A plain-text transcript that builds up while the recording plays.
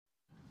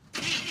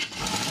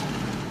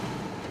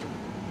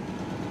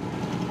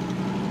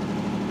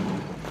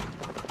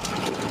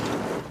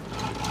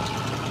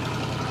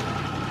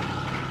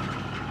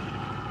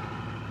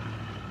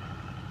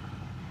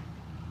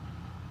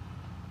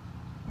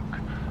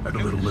Had a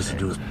little listen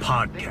to his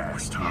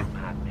podcast, huh?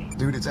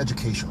 Dude, it's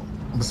educational.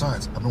 And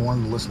besides, I've been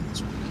wanting to listen to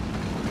this one.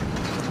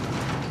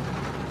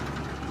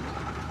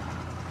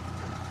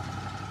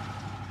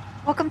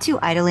 Welcome to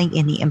Idling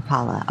in the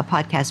Impala, a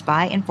podcast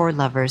by and for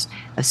lovers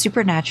of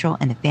supernatural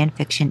and the fan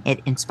fiction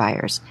it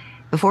inspires.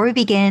 Before we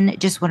begin,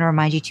 just want to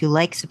remind you to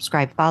like,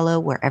 subscribe, follow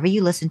wherever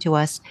you listen to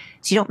us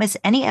so you don't miss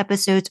any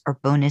episodes or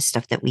bonus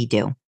stuff that we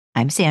do.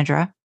 I'm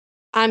Sandra.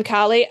 I'm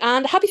Carly,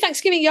 and happy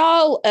Thanksgiving,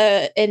 y'all.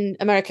 In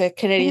America,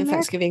 Canadian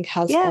Thanksgiving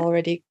has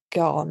already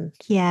gone.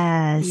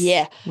 Yes.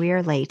 Yeah. We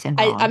are late and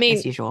wrong,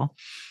 as usual.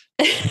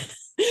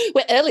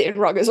 We're early and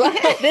wrong as well.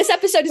 This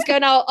episode is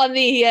going out on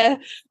the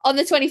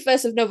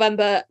 21st of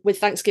November, with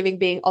Thanksgiving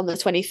being on the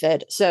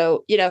 23rd.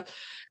 So,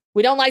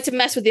 we don't like to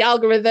mess with the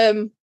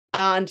algorithm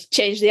and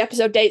change the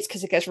episode dates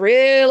because it gets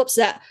real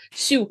upset.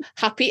 So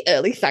happy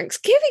early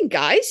Thanksgiving,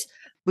 guys.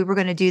 We were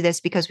going to do this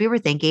because we were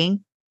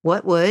thinking,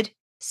 what would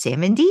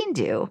Sam and Dean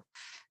do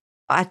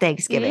at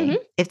Thanksgiving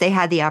if they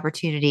had the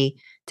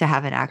opportunity to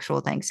have an actual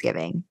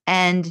Thanksgiving?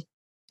 And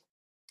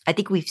I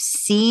think we've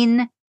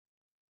seen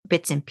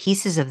bits and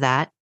pieces of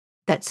that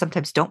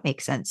sometimes don't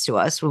make sense to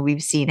us when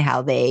we've seen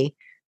how they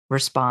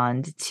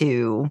respond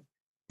to,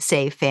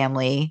 say,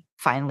 family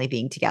finally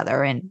being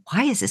together. And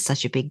why is this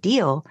such a big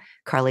deal?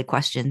 Carly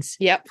questions.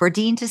 Yep. For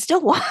Dean to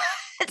still want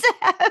to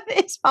have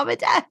his mom and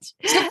dad.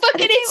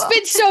 It's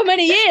been so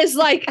many years.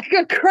 Like,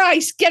 good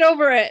Christ, get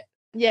over it.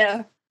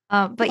 Yeah.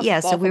 But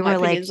yeah, so we were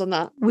like,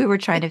 we were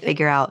trying to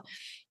figure out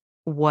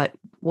what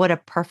a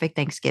perfect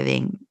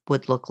Thanksgiving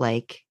would look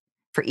like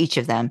for each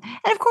of them.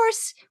 And of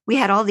course, we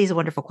had all these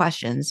wonderful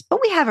questions, but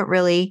we haven't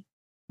really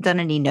done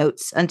any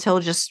notes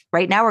until just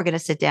right now. We're going to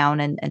sit down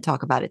and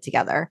talk about it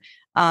together.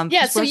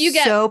 So you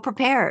get so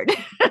prepared.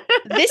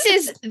 This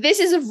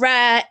is a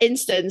rare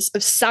instance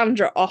of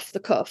Sandra off the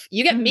cuff.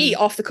 You get me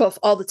off the cuff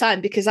all the time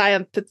because I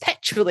am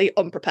perpetually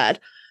unprepared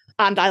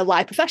and I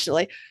lie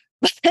professionally.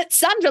 But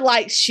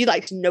Sandra she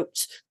likes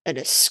notes and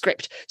a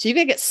script. So you're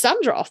going to get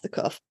Sandra off the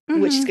cuff,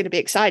 which is going to be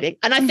exciting.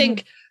 And I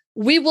think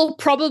we will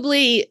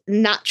probably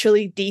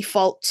naturally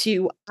default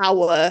to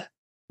our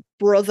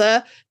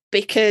brother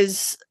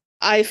because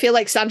I feel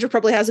like Sandra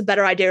probably has a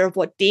better idea of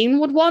what Dean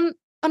would want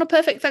on a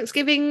perfect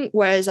Thanksgiving,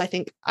 whereas I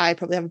think I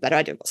probably have a better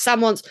idea of what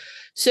Sam wants.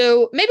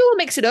 So maybe we'll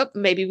mix it up,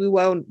 maybe we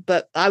won't,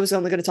 but I was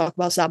only going to talk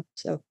about Sam.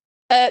 So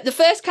the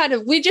first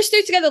we just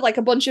threw together like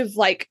a bunch of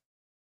like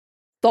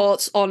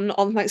thoughts on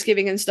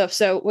Thanksgiving and stuff.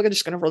 So we're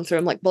just going to run through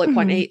them like bullet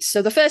point 8.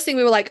 So the first thing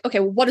we were like, okay,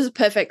 well, what does a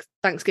perfect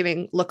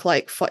Thanksgiving look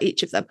like for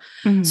each of them?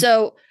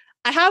 So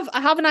I have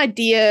an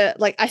idea.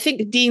 Like, I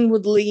think Dean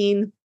would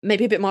lean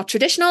maybe a bit more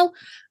traditional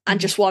and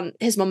just want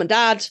his mom and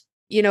dad,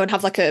 and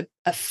have like a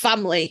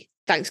family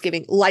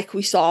Thanksgiving, like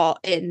we saw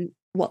in,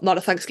 well, not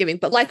a Thanksgiving,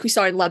 but like we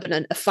saw in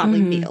Lebanon, a family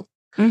meal.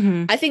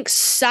 I think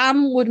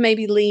Sam would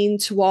maybe lean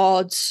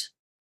towards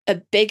a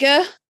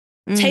bigger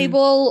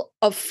table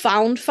of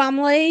found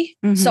family.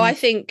 So I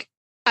think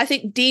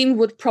Dean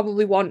would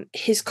probably want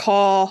his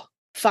core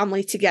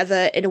family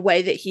together in a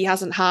way that he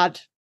hasn't had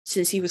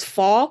since he was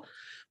 4.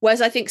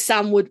 Whereas I think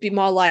Sam would be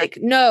more like,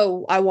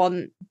 no, I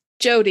want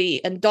Jodie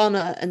and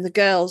Donna and the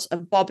girls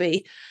and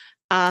Bobby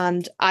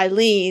and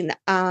Eileen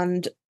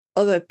and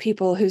other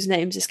people whose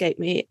names escape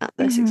me at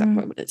this exact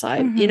moment in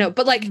time,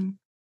 but like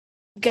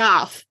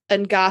Garth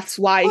and Garth's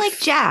wife, like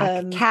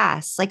Jack,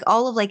 Cass, like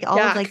all of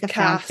the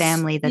found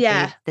family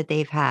that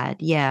they've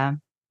had. Yeah.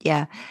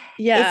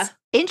 It's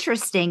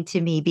interesting to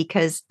me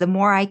because the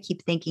more I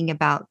keep thinking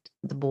about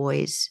the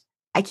boys,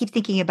 I keep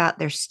thinking about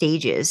their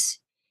stages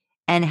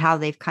and how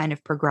they've kind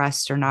of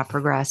progressed or not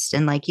progressed,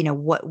 and like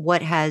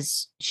what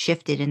has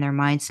shifted in their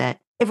mindset.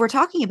 If we're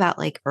talking about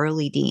like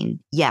early Dean,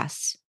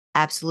 yes,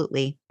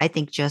 absolutely. I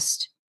think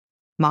just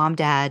mom,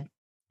 dad,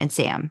 and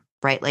Sam,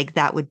 right? Like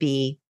that would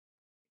be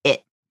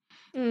it.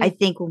 I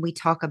think when we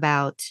talk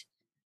about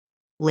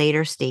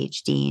later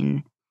stage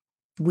Dean,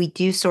 we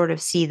do sort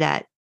of see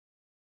that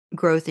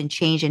growth and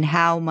change and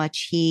how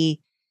much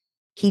he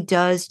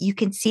does. You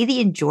can see the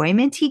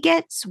enjoyment he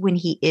gets when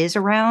he is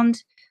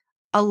around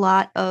a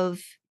lot of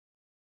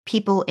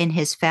people in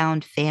his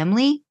found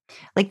family.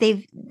 Like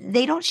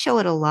they don't show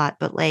it a lot,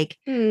 but like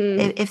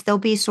if there'll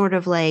be sort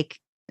of like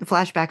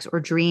flashbacks or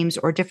dreams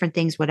or different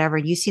things, whatever,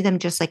 you see them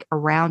just like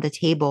around a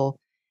table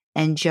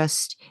and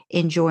just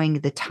enjoying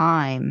the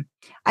time.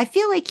 I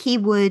feel like he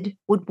would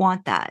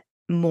want that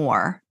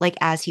more, like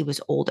as he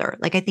was older.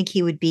 Like I think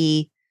he would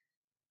be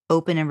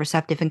open and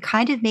receptive and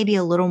kind of maybe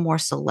a little more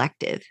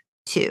selective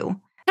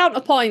too.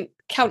 Counterpoint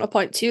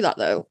to that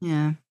though.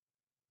 Yeah.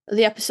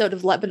 The episode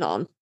of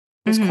Lebanon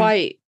was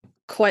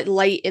quite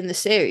late in the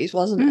series,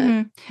 wasn't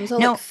it? Was it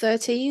like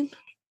 13?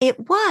 It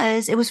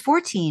was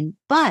 14,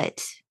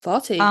 but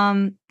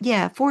 14.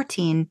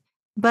 14.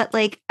 But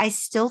like I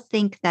still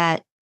think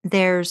that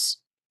there's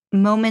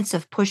moments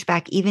of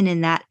pushback even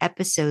in that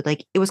episode.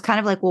 Like it was kind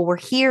of like, well, we're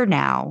here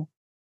now.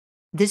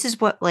 This is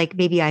what like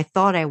maybe I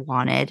thought I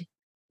wanted.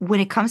 When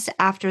it comes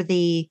to after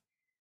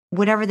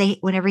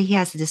whenever he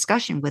has a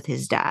discussion with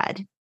his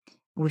dad,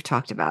 we've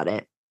talked about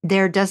it.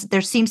 There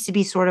seems to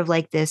be sort of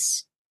like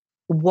this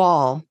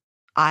wall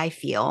I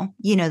feel,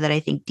 that I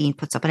think Dean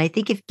puts up. And I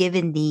think if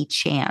given the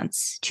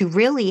chance to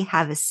really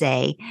have a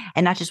say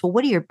and not just, well,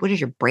 what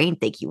does your brain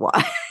think you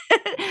want?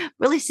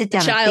 Really sit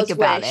down and think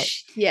about it.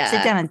 Yeah.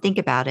 Sit down and think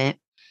about it.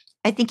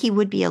 I think he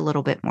would be a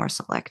little bit more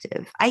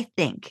selective. I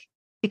think,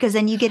 because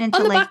then you get into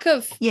on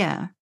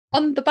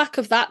the back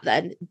of that,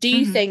 then, do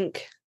you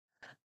think,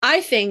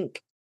 I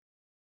think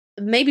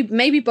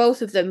maybe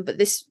both of them, but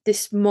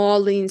this more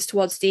leans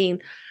towards Dean.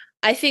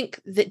 I think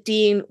that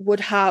Dean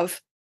would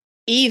have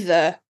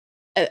either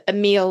a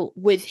meal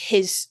with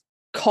his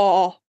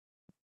core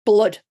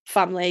blood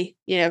family,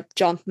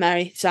 John,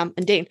 Mary, Sam,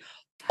 and Dean.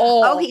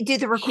 Or he'd do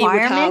the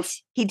requirement.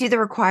 He'd do the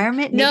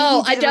requirement. Maybe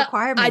no, I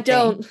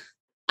don't.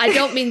 I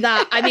don't mean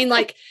that. I mean,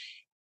 like,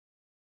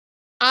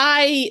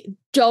 I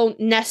don't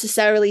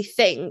necessarily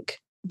think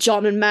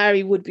John and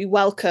Mary would be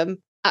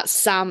welcome at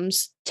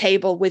Sam's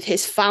table with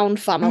his found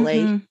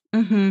family.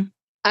 And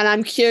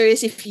I'm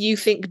curious if you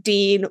think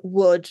Dean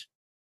would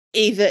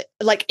either,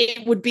 like,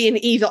 it would be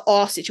an either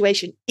or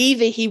situation.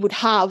 Either he would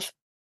have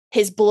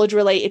his blood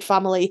related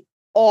family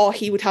or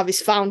he would have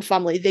his found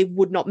family. They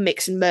would not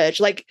mix and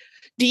merge. Like,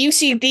 do you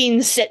see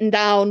Dean sitting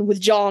down with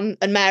John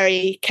and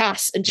Mary,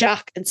 Cass and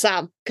Jack and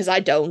Sam? Because I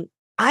don't.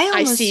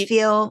 I see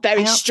feel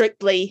very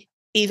strictly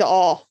either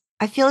or.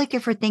 I feel like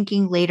if we're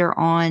thinking later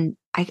on,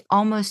 I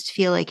almost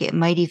feel like it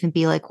might even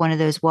be like one of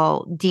those,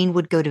 well, Dean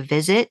would go to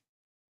visit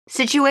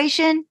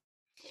situation.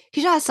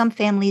 You know how some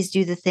families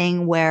do the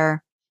thing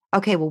where,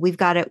 okay, well, we've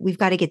got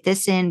to get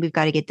this in, we've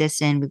got to get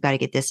this in, we've got to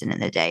get this in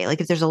the day. Like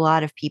if there's a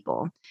lot of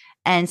people.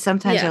 And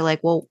sometimes they're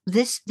like, well,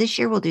 this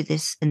year we'll do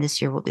this and this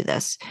year we'll do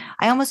this.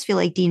 I almost feel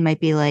like Dean might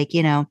be like,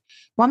 well,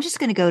 I'm just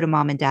going to go to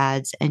mom and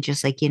dad's and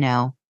just like,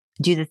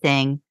 do the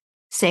thing,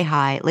 say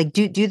hi, like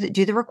do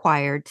the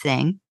required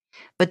thing,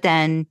 but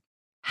then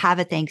have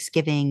a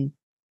Thanksgiving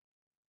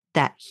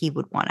that he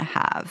would want to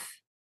have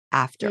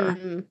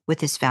after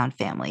with his found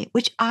family,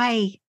 which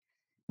I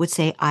would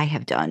say I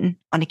have done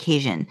on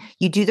occasion.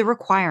 You do the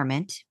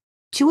requirement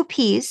to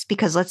appease,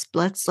 because let's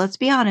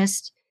be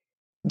honest,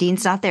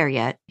 Dean's not there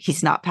yet.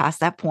 He's not past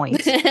that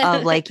point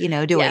of like,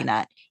 doing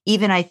that.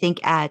 Even I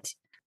think at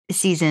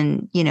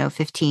season,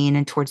 15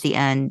 and towards the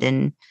end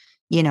and,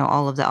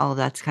 all of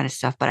that kind of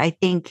stuff. But I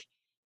think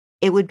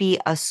it would be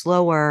a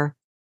slower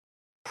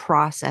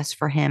process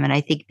for him. And I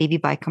think maybe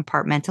by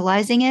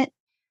compartmentalizing it,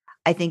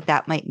 I think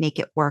that might make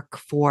it work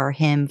for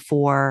him,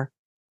 for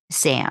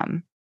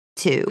Sam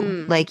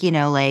too. Like,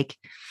 like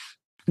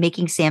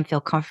making Sam feel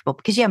comfortable.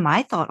 Because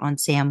my thought on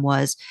Sam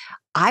was,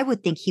 I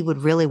would think he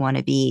would really want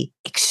to be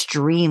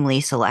extremely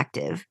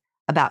selective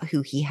about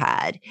who he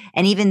had.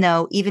 And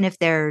even if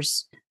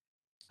there's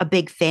a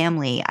big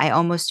family, I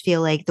almost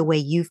feel like the way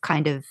you've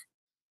kind of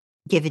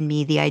given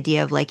me the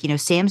idea of like,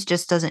 Sam's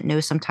just doesn't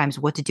know sometimes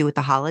what to do with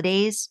the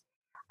holidays.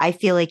 I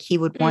feel like he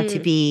would want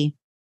to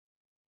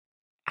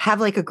have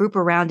like a group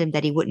around him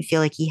that he wouldn't feel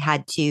like he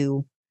had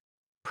to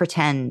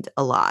pretend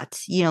a lot,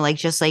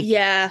 just like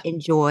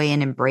enjoy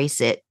and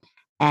embrace it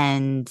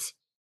and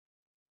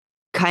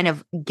kind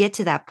of get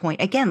to that point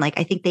again. Like,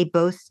 I think they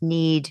both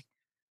need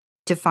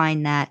to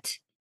find that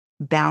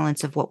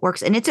balance of what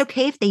works. And it's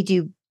okay if they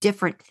do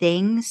different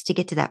things to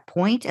get to that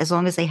point, as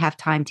long as they have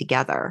time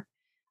together,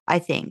 I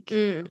think,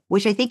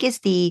 which I think is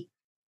the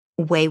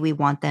way we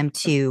want them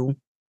to,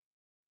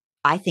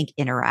 I think,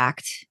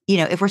 interact.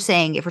 If we're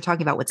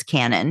talking about what's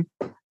canon,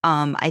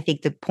 I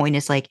think the point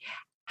is like,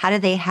 how do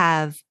they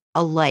have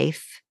a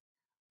life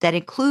that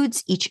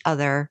includes each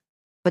other,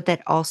 but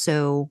that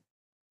also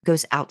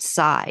goes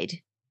outside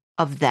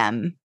of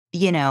them,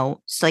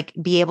 it's like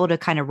be able to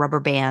kind of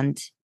rubber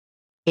band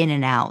in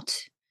and out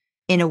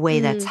in a way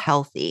that's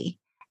healthy.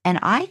 And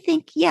I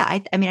think,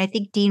 I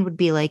think Dean would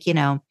be like,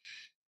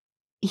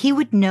 he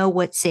would know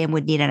what Sam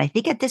would need. And I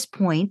think at this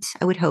point,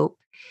 I would hope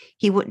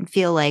he wouldn't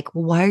feel like,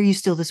 well, why are you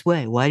still this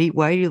way? Why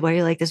are you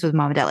like this with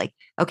mom and dad? Like,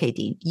 okay,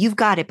 Dean, you've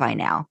got it by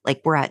now.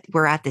 Like we're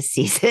at this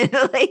season.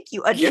 Like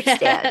you understand.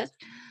 Yeah.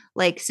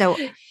 Like, so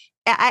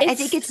I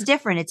think it's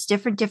different. It's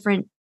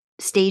different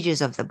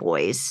stages of the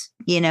boys,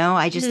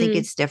 I just think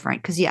it's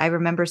different. Cause I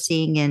remember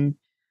seeing in,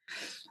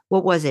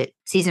 what was it?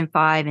 Season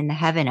 5 in the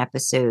Heaven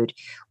episode,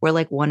 where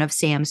like one of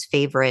Sam's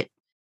favorite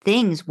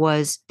things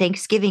was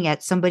Thanksgiving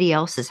at somebody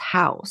else's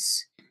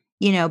house,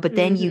 but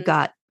then you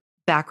got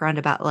background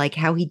about like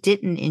how he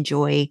didn't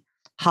enjoy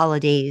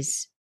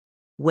holidays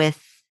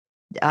with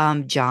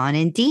John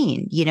and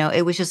Dean.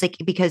 It was just like,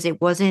 because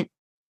it wasn't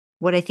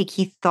what I think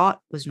he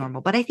thought was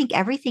normal. But I think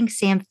everything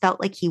Sam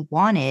felt like he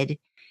wanted,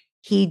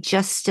 he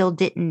just still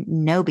didn't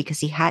know because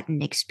he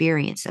hadn't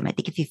experienced them. I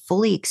think if he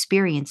fully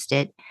experienced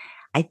it,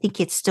 I think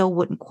it still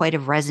wouldn't quite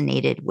have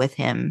resonated with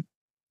him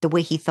the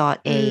way he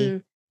thought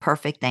a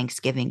perfect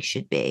Thanksgiving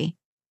should be.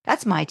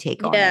 That's my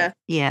take on it.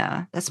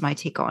 Yeah, that's my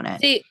take on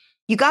it. See,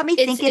 you got me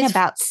thinking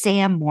about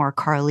Sam more,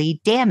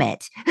 Carly. Damn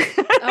it.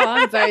 Oh,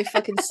 I'm very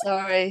fucking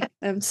sorry.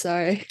 I'm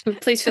sorry.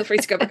 Please feel free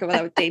to go back over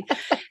that with Dean.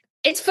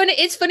 It's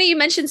funny you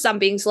mentioned Sam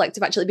being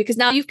selective, actually, because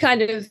now you've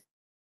kind of,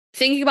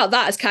 thinking about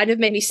that has kind of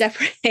made me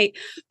separate.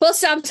 Plus,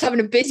 Sam's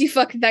having a busy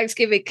fucking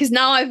Thanksgiving, because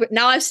now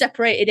I've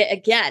separated it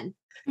again.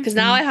 Because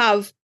now I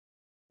have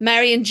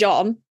Mary and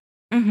John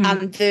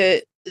and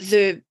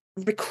the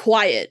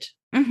required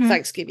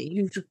Thanksgiving.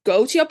 You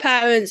go to your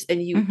parents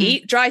and you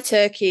eat dry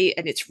turkey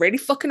and it's really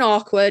fucking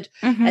awkward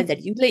and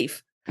then you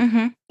leave.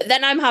 But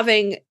then I'm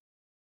having,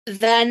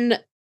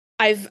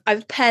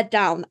 I've pared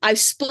down. I've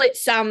split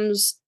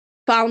Sam's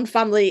found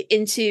family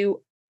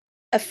into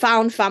a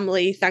found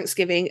family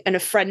Thanksgiving and a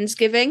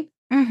Friendsgiving.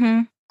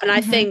 And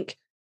I think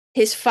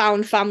his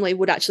found family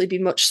would actually be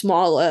much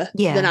smaller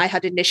than I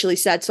had initially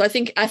said. So I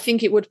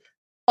think it would,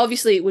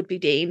 obviously it would be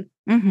Dean,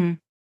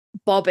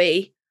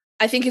 Bobby.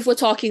 I think if we're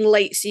talking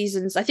late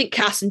seasons, I think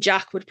Cass and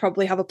Jack would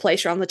probably have a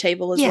place around the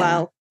table as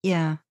well.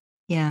 Yeah.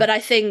 But I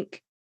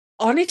think,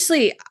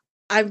 honestly,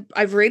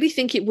 I really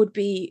think it would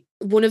be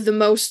one of the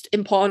most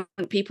important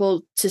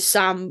people to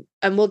Sam,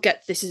 and we'll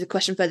get, this is a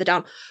question further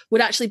down,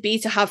 would actually be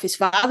to have his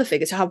father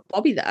figure, to have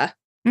Bobby there.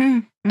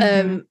 And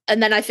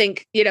then I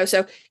think,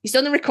 so he's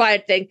done the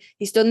required thing.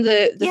 He's done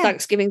the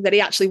Thanksgiving that he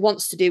actually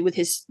wants to do with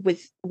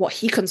what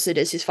he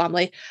considers his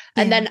family.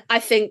 And then I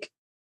think,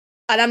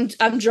 and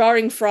I'm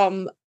drawing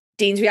from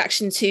Dean's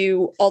reaction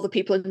to all the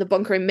people in the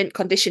bunker in mint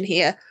condition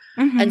here,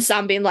 and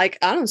Sam being like,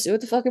 I don't see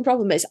what the fucking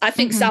problem is. I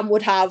think Sam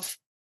would have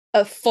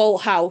a full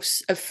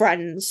house of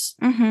friends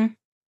in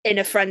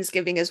a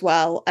Friendsgiving as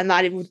well. And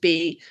that it would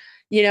be,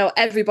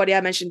 everybody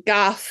I mentioned,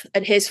 Garth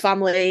and his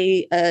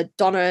family,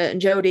 Donna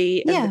and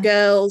Jody and the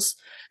girls,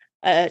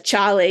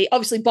 Charlie.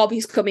 Obviously,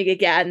 Bobby's coming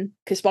again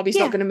because Bobby's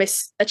not going to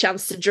miss a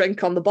chance to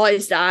drink on the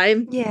boys'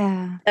 dime.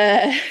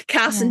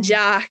 Cass and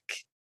Jack,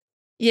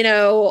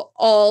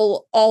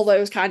 all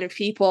those kind of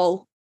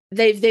people.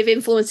 They've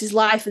influenced his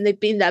life and they've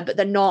been there, but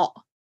they're not.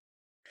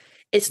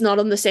 It's not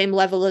on the same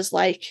level as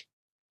like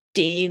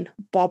Dean,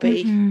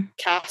 Bobby,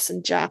 Cass,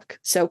 and Jack.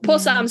 So poor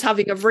Sam's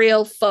having a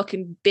real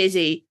fucking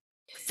busy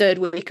third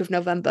week of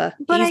November.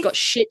 But he's got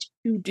shit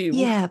to do.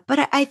 Yeah,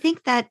 but I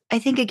think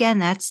again,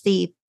 that's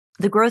the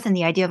growth in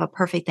the idea of a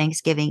perfect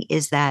Thanksgiving,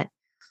 is that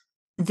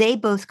they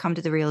both come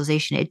to the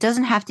realization it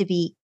doesn't have to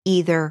be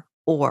either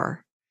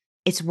or.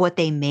 It's what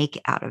they make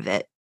out of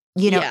it.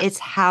 It's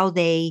how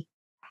they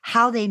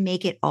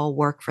make it all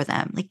work for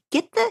them. Like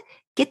get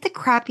the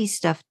crappy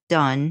stuff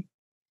done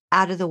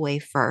out of the way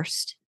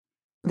first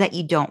that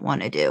you don't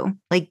want to do.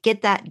 Like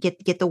get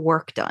the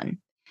work done,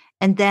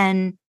 and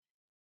then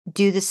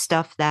do the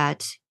stuff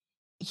that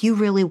you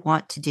really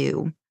want to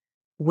do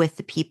with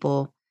the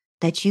people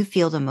that you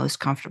feel the most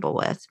comfortable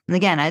with. And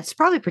again, it's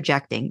probably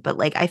projecting, but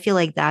like I feel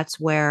like that's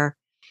where,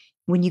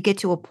 when you get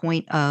to a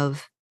point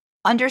of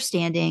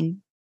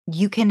understanding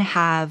you can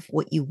have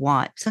what you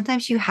want,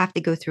 sometimes you have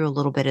to go through a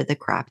little bit of the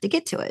crap to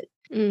get to it.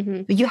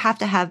 But you have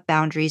to have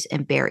boundaries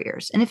and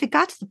barriers. And if it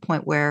got to the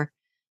point where,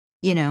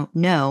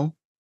 no,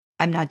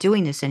 I'm not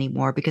doing this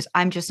anymore because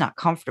I'm just not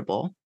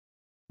comfortable,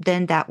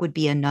 then that would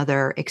be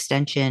another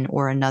extension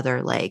or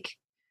another like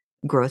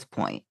growth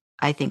point,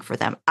 I think, for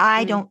them.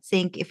 I don't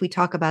think, if we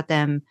talk about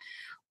them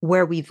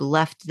where we've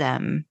left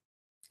them,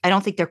 I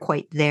don't think they're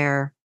quite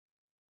there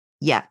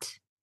yet.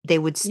 They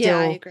would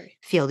still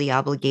feel the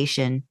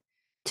obligation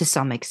to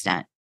some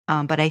extent.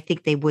 But I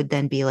think they would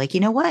then be like,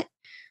 you know what?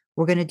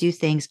 We're going to do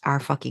things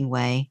our fucking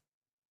way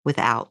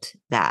without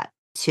that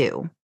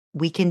too.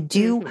 We can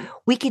do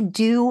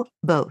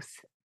both.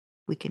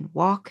 We can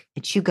walk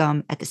and chew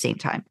gum at the same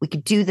time. We can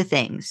do the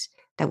things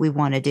that we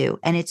want to do,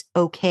 and it's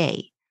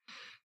okay.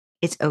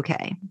 It's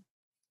okay.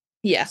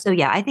 Yeah. So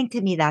yeah, I think to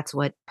me that's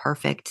what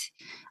perfect,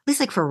 at least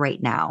like for right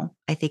now,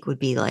 I think would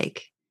be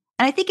like,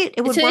 and I think it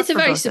would work. It's a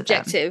very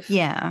subjective.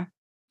 Yeah.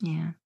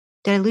 Yeah.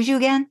 Did I lose you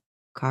again?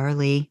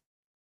 Carly.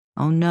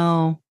 Oh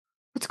no.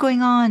 What's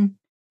going on?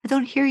 I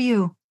don't hear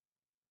you.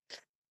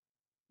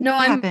 No,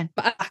 I'm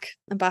back.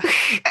 I'm back.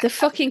 The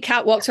fucking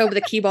cat walked over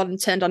the keyboard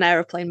and turned on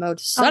airplane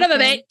mode. Son of a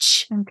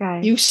bitch.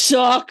 Okay. You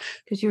suck.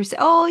 Because you were saying,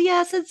 oh,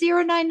 yeah, it says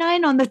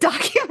 099 on the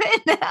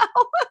document now.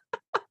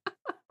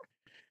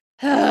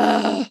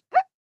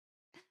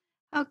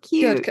 How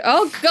cute. Good.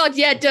 Oh, God,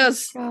 yeah, it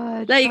does.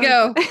 God, there you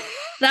go.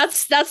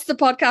 That's the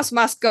podcast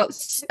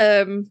mascot's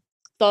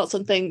thoughts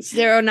on things.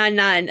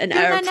 099 and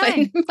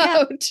airplane mode.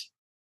 Yeah.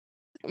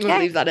 I'm going to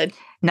leave that in.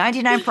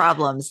 99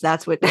 problems.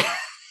 That's what...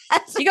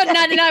 You got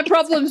 99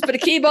 problems, but a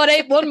keyboard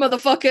ain't one,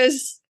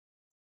 motherfuckers.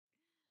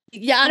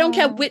 Yeah, I don't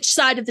care which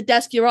side of the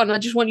desk you're on. I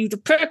just want you to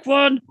pick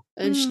one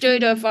and stay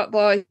there, fat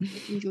boy.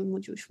 He's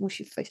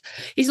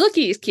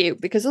lucky he's cute,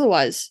 because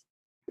otherwise,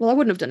 well, I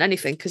wouldn't have done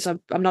anything, because I'm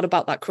not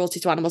about that cruelty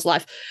to animals'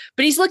 life.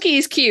 But he's lucky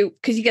he's cute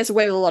because he gets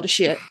away with a lot of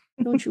shit.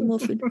 Don't you,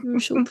 Muffin? You're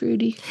so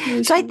pretty.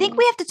 So I think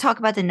we have to talk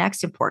about the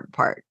next important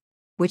part,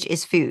 which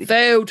is food.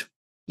 Food.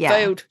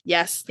 Yeah. Food.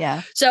 Yes.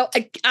 Yeah. So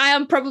I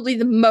am probably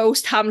the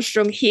most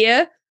hamstrung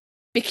here,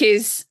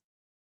 because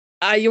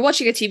you're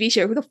watching a TV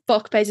show. Who the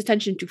fuck pays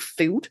attention to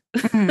food?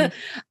 I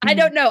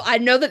don't know. I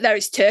know that there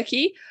is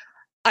turkey.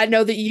 I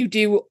know that you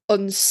do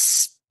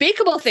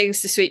unspeakable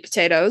things to sweet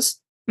potatoes.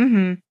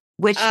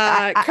 Which,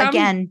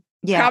 again,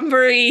 yeah.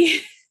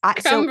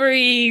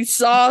 Cranberry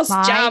sauce,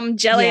 jam,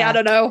 jelly, yeah. I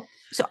don't know.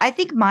 So I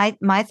think my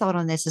thought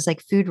on this is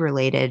like food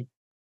related.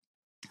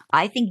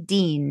 I think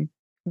Dean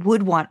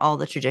would want all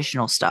the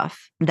traditional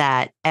stuff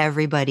that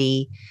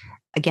everybody,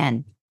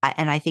 again,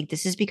 and I think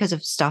this is because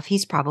of stuff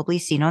he's probably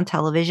seen on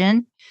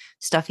television,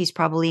 stuff he's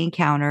probably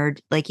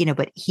encountered, like,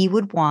 but he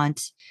would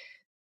want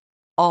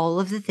all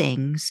of the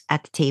things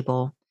at the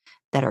table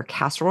that are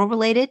casserole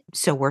related.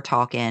 So we're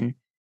talking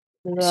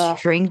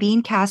string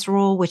bean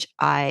casserole, which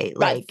I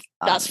like.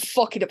 That's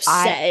fucking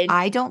upsetting.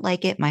 I don't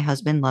like it. My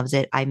husband loves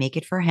it. I make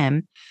it for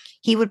him.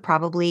 He would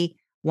probably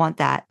want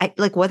that.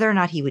 Like whether or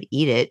not he would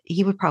eat it,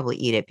 he would probably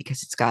eat it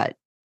because it's got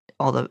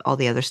all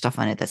the other stuff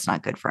on it that's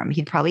not good for him.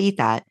 He'd probably eat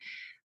that.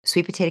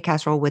 Sweet potato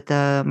casserole with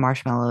the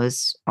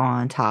marshmallows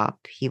on top.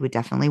 He would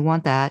definitely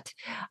want that.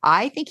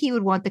 I think he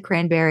would want the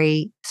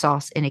cranberry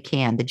sauce in a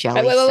can, the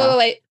jelly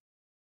stuff.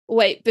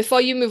 Wait. Before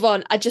you move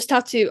on, I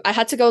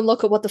had to go and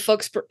look at what the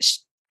fuck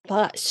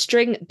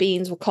string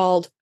beans were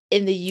called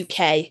in the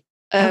UK.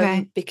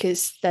 Okay.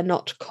 Because they're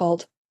not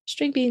called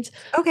string beans.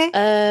 Okay.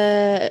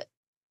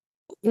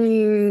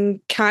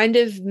 Kind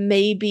of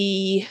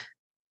maybe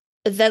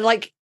they're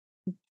like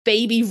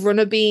baby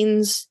runner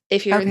beans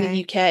if you're in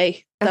the UK.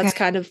 That's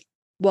kind of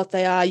what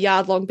they are.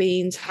 Yard long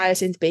beans,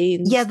 hyacinth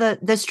beans. Yeah,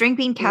 the string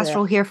bean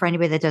casserole here, for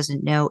anybody that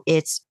doesn't know,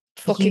 it's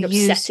fucking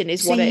upsetting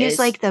is what it is. So you use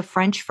like the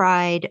French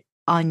fried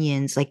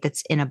onions, like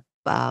that's in a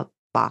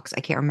box.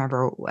 I can't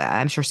remember.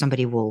 I'm sure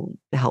somebody will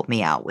help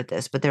me out with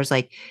this, but they're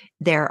like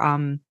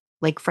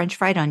French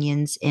fried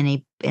onions in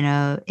a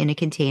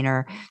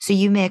container. So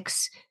you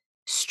mix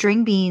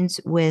string beans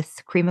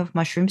with cream of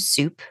mushroom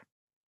soup.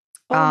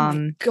 Oh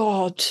my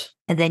God.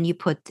 And then you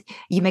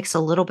mix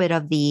a little bit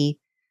of the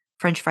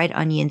French fried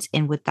onions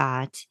in with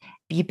that.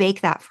 You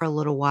bake that for a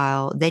little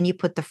while. Then you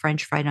put the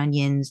French fried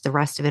onions, the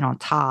rest of it on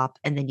top,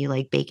 and then you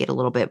like bake it a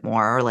little bit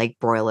more or like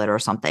broil it or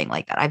something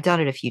like that. I've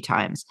done it a few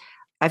times.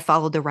 I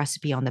followed the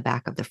recipe on the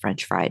back of the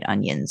French fried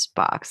onions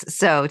box.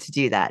 So to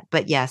do that.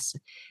 But yes,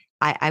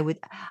 I would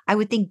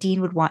think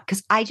Dean would want,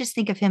 because I just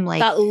think of him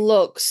like, that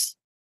looks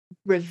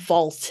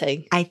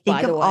revolting. I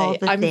think of all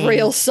the I'm things.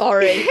 real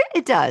sorry.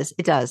 It does.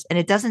 And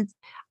it doesn't,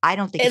 I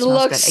don't think it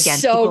smells looks good. Again,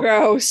 so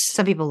gross.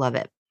 Some people love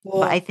it.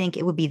 Whoa. But I think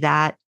it would be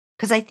that,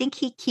 because I think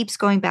he keeps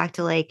going back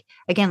to like,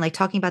 again, like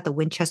talking about the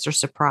Winchester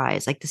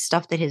surprise, like the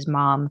stuff that his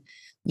mom,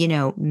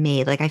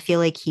 made. Like, I feel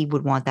like he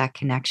would want that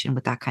connection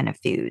with that kind of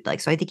food.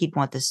 Like, so I think he'd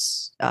want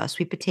this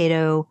sweet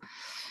potato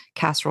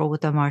casserole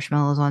with the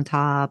marshmallows on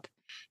top.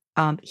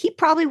 He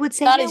probably would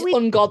say that is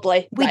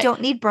ungodly. We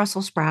don't need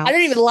Brussels sprouts. I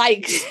don't even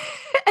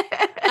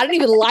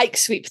like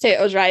sweet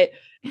potatoes, right?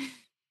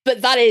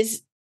 But that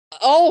is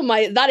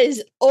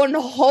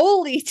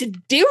unholy to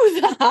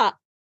do that.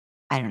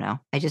 I don't know.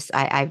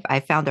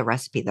 I found a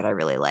recipe that I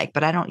really like,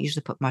 but I don't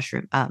usually put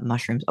mushrooms.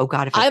 Oh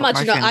God, if I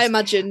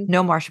imagine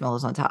no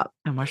marshmallows on top.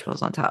 No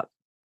marshmallows on top.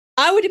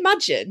 I would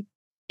imagine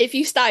if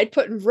you started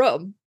putting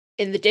rum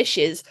in the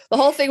dishes, the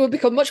whole thing would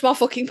become much more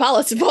fucking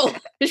palatable.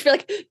 Just be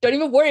like, don't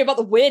even worry about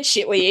the weird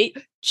shit we eat.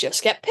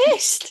 Just get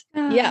pissed.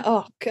 Yeah.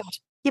 Oh God.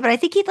 Yeah, but I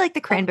think he'd like the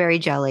cranberry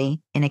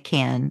jelly in a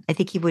can. I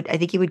think he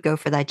would go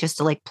for that, just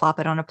to like plop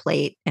it on a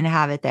plate and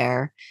have it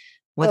there.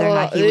 Whether or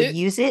not he would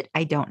use it,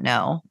 I don't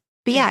know.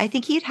 But yeah, I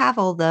think he'd have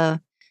all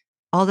the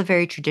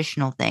very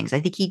traditional things.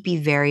 I think he'd be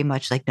very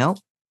much like, nope,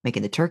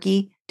 making the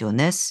turkey, doing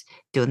this,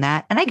 doing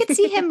that. And I could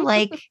see him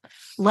like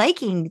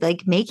liking,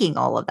 like making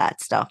all of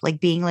that stuff,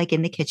 like being like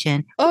in the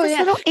kitchen. Oh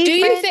yeah. Do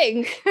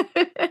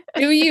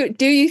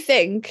you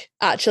think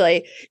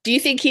actually, do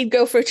you think he'd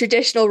go for a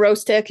traditional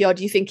roast turkey, or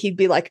do you think he'd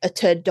be like a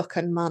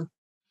turducken man?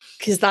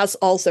 Because that's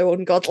also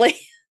ungodly.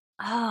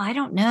 Oh, I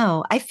don't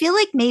know. I feel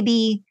like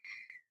maybe,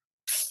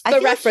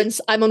 for reference,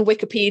 I'm on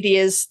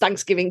Wikipedia's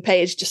Thanksgiving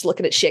page just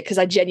looking at shit because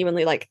I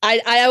genuinely like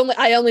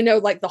I only know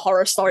like the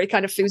horror story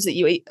kind of foods that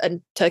you eat,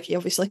 and turkey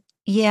obviously.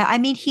 Yeah, I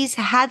mean, he's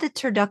had the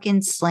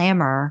turducken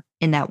slammer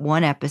in that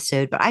one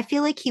episode, but I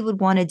feel like he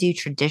would want to do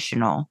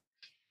traditional.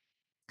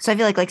 So I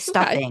feel like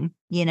stuffing,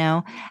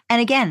 And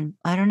again,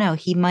 I don't know,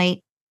 he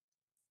might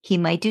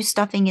do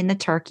stuffing in the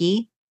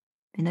turkey.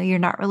 You're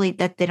not really,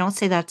 that they don't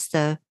say that's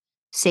the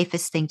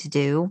safest thing to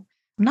do.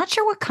 I'm not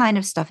sure what kind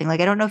of stuffing. Like,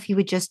 I don't know if you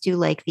would just do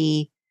like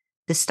the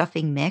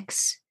stuffing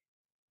mix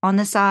on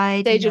the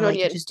side. Sage and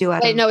onion. Just do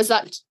Wait, no, is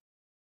that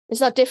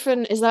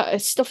different? Is that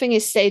stuffing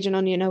is sage and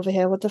onion over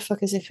here? What the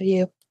fuck is it for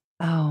you?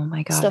 Oh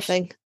my gosh.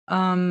 Stuffing.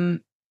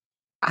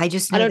 I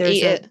just know I don't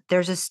eat it.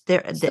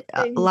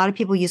 A lot of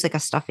people use like a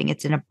stuffing.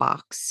 It's in a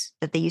box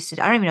that they used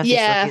to. I don't even know if they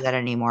still do that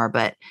anymore.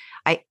 But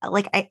I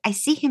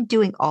see him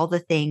doing all the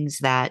things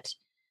that.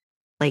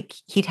 Like,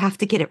 he'd have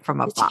to get it from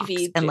a box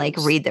and like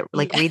read the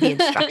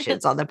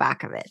instructions on the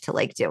back of it to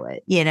like do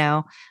it,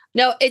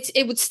 No,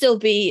 it would still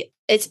be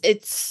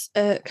it's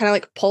kind of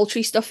like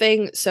poultry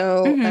stuffing.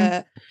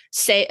 So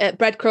say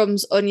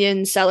breadcrumbs,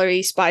 onion,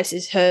 celery,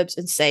 spices, herbs,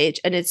 and sage,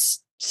 and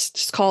it's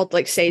just called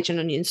like sage and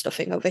onion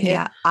stuffing over here.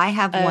 Yeah, I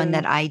have one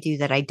that I do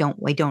that I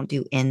don't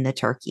do in the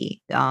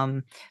turkey.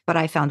 But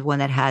I found one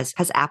that has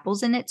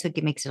apples in it, so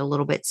it makes it a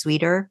little bit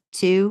sweeter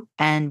too.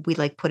 And we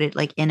like put it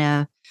like in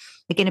a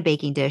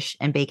baking dish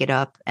and bake it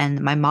up.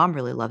 And my mom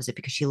really loves it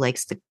because she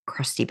likes the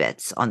crusty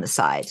bits on the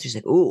side. So she's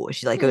like, ooh,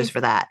 she like goes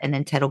for that. And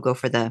then Ted will go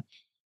for the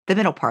the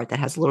middle part that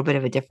has a little bit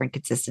of a different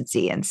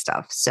consistency and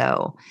stuff.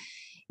 So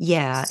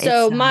yeah.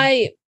 So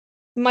my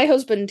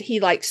husband, he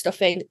likes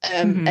stuffing,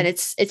 and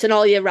it's an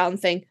all year round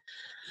thing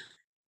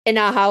in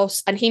our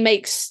house, and he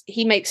makes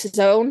his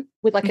own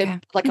with like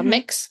a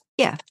mix.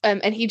 Yeah.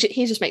 And he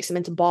just makes them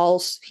into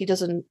balls. He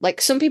doesn't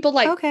like, some people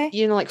like,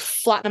 like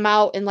flatten them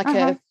out in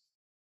like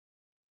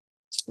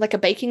a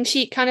baking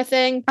sheet kind of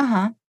thing.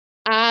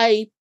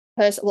 I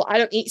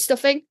don't eat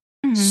stuffing.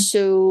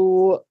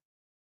 So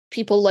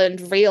people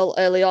learned real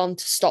early on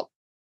to stop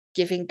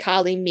giving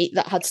Carly meat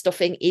that had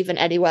stuffing even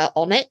anywhere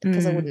on it,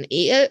 because I wouldn't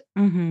eat it.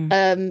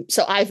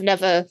 So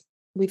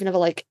we've never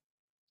like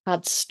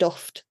had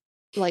stuffed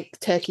like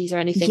turkeys or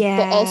anything.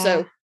 But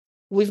also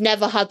we've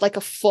never had like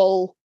a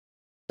full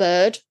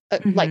bird.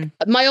 Like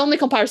my only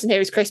comparison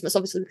here is Christmas,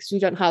 obviously, because we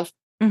don't have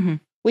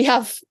we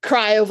have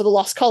cry over the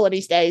lost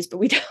colonies days, but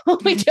we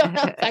don't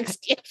have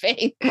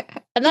Thanksgiving,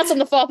 and that's on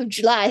the 4th of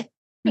July.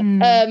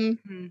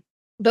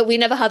 But we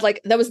never had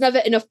there was never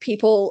enough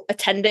people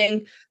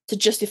attending to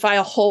justify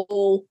a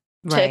whole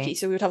turkey,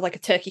 so we would have like a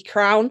turkey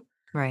crown,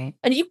 right?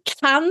 And you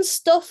can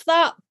stuff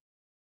that.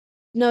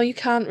 No, you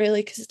can't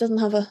really, because it doesn't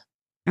have a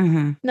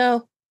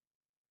no.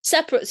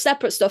 Separate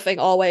stuffing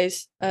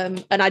always.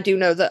 And I do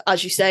know that,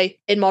 as you say,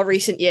 in more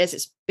recent years,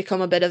 it's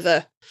become a bit of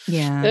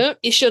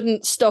you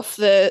shouldn't stuff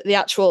the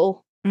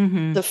actual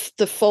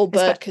the full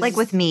bird, like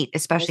with meat,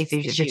 especially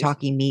if you're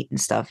talking meat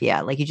and stuff.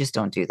 Yeah, like you just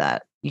don't do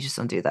that.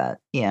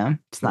 Yeah,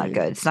 it's not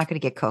good. It's not going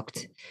to get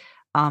cooked.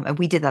 And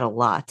we did that a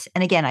lot.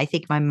 And again, I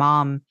think my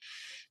mom,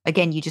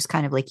 again, you just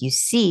kind of like, you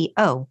see,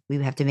 oh,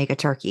 we have to make a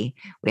turkey,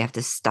 we have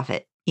to stuff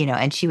it,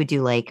 and she would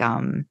do like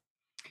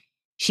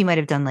she might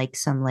have done like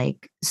some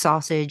like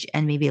sausage,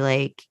 and maybe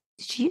like,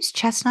 did she use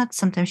chestnuts?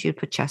 Sometimes she would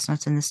put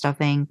chestnuts in the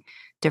stuffing,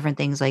 different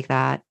things like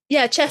that.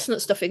 Yeah,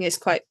 chestnut stuffing is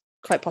quite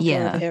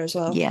popular over here as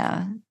well.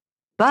 Yeah.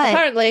 But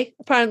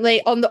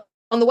apparently on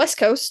the West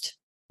Coast,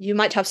 you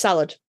might have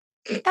salad.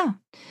 Oh.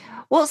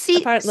 Well, see,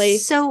 apparently,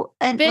 so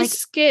and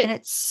biscuits. Like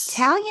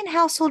an Italian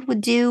household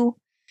we'd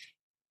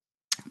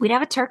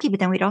have a turkey, but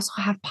then we'd also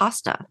have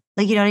pasta.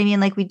 Like, you know what I mean?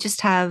 Like we'd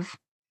just have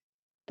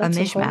a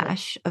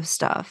mishmash of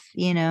stuff,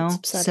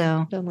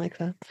 so don't like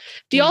that.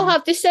 Do you all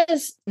have, this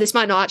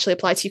might not actually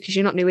apply to you because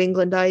you're not New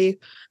England, are you?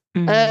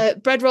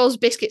 Bread rolls,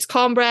 biscuits,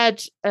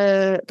 cornbread,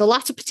 the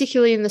latter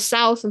particularly in the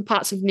South and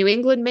parts of New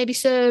England may be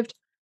served.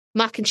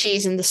 Mac and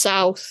cheese in the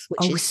South,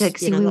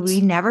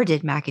 we never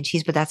did mac and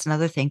cheese, but that's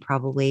another thing.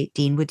 Probably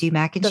Dean would do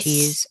mac and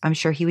cheese. I'm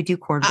sure he would do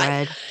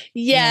cornbread.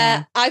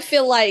 I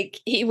feel like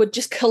he would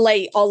just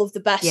collate all of the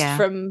best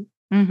from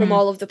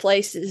all of the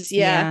places.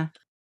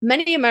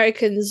 Many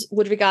Americans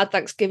would regard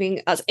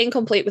Thanksgiving as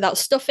incomplete without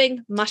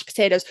stuffing, mashed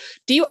potatoes.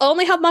 Do you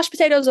only have mashed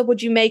potatoes, or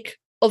would you make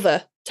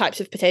other types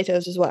of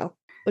potatoes as well?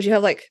 Would you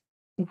have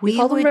we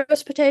call them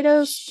roast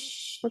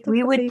potatoes?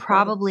 We would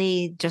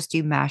probably just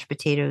do mashed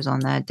potatoes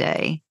on that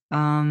day.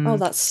 Oh,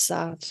 that's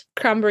sad.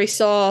 Cranberry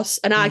sauce.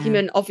 An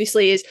argument,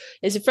 obviously, is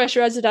it fresh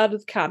or is it out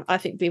of the can? I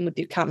think Bean would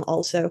do can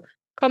also.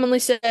 Commonly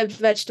served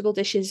vegetable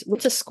dishes.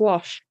 What's a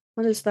squash?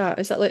 What is that?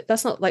 Is that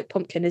that's not like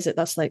pumpkin, is it?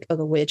 That's like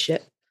other weird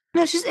shit.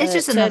 No, it's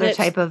just another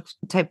type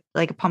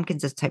like a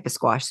pumpkin's a type of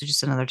squash, so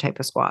just another type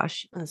of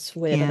squash. That's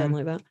weird. I don't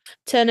like that.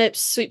 Turnips,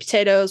 sweet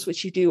potatoes,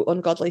 which you do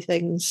ungodly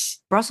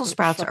things. Brussels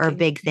sprouts are a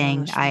big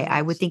thing.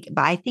 I would think,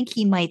 but I think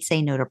he might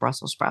say no to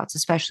Brussels sprouts,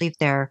 especially if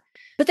they're.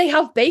 But they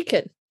have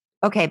bacon.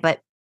 Okay,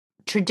 but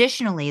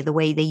traditionally, the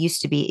way it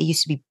used to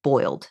be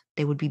boiled.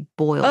 They would be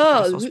boiled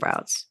Brussels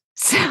sprouts.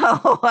 So,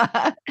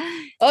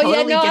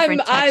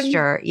 different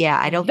texture.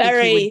 I don't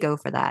think he would go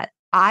for that.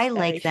 I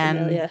like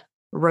them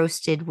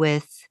roasted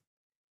with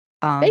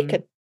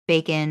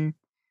bacon.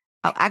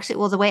 Oh, actually,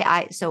 well, the way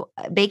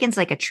bacon's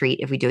like a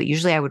treat if we do it.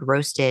 Usually I would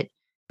roast it,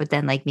 but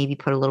then like maybe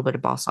put a little bit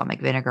of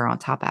balsamic vinegar on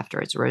top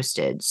after it's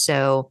roasted.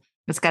 So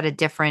it's got a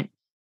different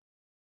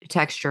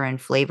texture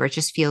and flavor. It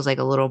just feels like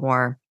a little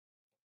more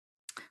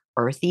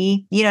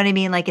earthy. You know what I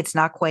mean? Like it's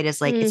not quite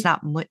as like, it's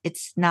not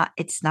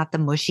the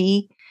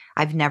mushy.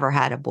 I've never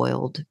had a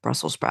boiled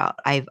Brussels sprout.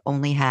 I've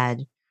only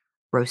had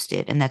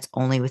roasted, and that's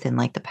only within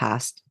like the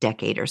past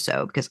decade or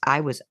so, because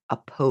I was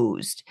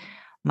opposed.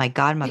 My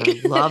godmother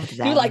loved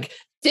them. You're like,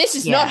 this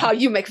is not how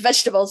you make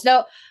vegetables.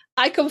 No,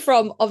 I come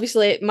from,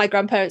 obviously, my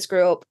grandparents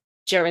grew up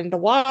during the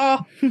war.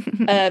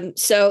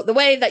 So the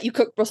way that you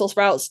cook Brussels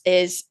sprouts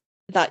is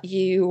that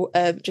you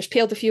just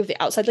peeled a few of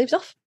the outside leaves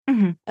off.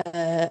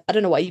 I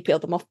don't know why you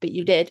peeled them off, but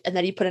you did. And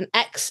then you put an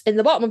X in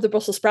the bottom of the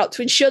Brussels sprout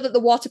to ensure that the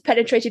water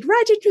penetrated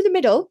right into the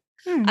middle.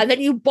 And then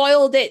you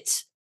boiled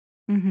it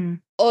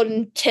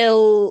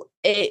until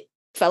it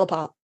fell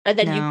apart. And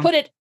then you put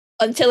it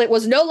until it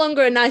was no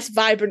longer a nice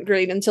vibrant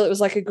green, until it was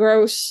like a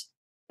gross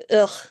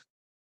ugh.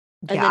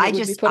 And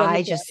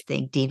I just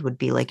think Dean would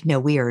be like,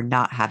 no, we are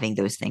not having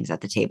those things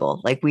at the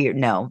table. Like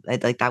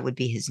like that would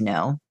be his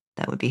no.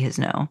 That would be his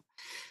no.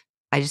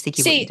 I just think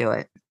he wouldn't do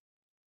it.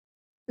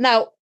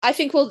 Now, I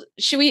think we'll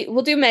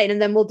do main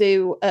and then we'll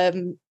do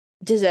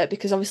dessert,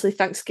 because obviously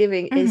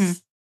Thanksgiving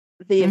is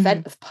the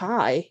event of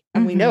pie,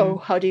 and we know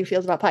how do you feel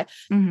about pie.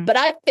 But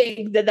I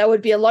think that there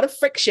would be a lot of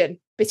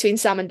friction between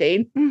Sam and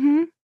Dean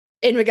Mm-hmm.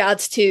 in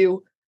regards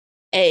to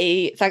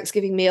a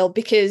Thanksgiving meal,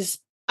 because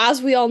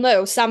as we all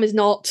know, Sam is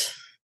not,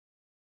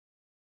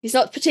 he's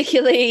not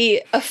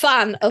particularly a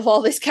fan of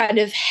all this kind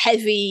of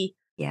heavy,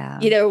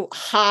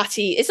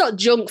 hearty, it's not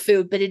junk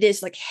food, but it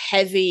is like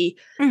heavy,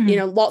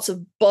 lots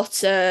of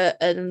butter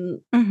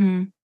and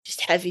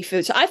just heavy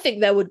food. So I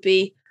think there would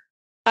be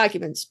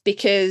arguments,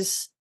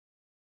 because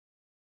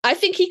I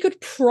think he could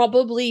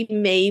probably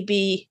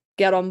maybe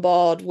get on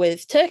board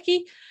with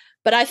turkey,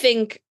 but I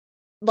think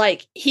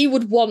like he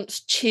would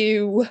want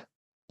to,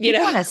 He'd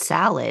want a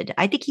salad.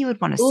 I think he would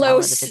want a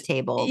salad at the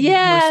table.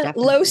 Yeah,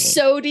 low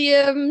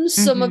sodium,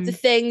 some of the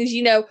things,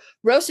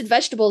 roasted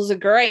vegetables are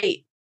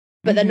great,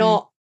 but they're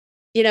not,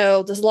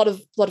 there's a lot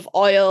of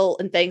oil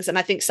and things. And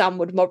I think Sam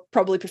would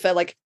probably prefer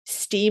like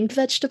steamed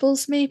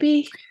vegetables,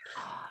 maybe.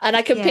 And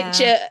I can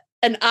picture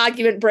an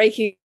argument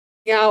breaking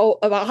out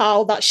about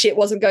how that shit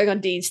wasn't going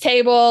on Dean's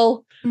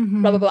table,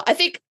 blah, blah, blah.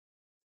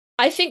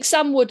 I think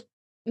Sam would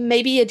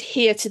maybe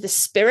adhere to the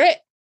spirit,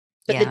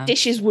 but the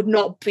dishes would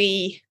not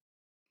be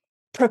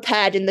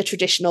prepared in the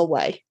traditional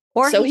way.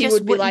 Or so he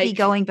just wouldn't be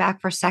going back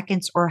for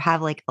seconds or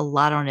have like a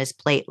lot on his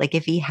plate. Like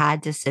if he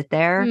had to sit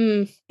there,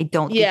 I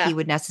don't think he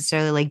would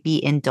necessarily like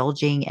be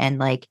indulging and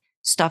like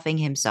stuffing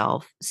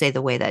himself, say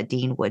the way that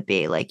Dean would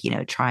be, like,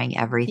 trying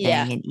everything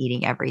and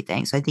eating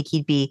everything. So I think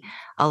he'd be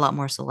a lot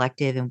more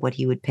selective in what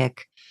he would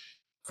pick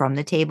from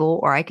the table.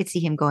 Or I could see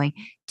him going,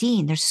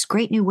 Dean, there's this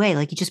great new way.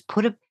 Like you just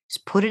put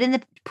it in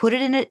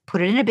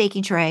a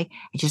baking tray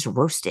and just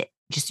roast it.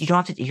 You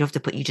don't have to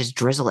put, you just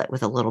drizzle it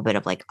with a little bit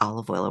of like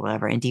olive oil or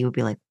whatever. And Dee would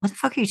be like, what the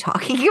fuck are you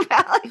talking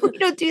about? Like, we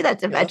don't do that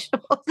to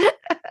vegetables.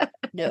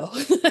 No.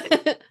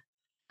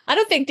 I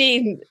don't think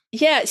Dean,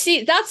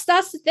 see, that's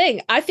the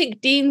thing. I think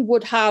Dean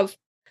would have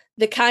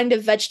the kind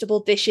of vegetable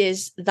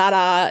dishes that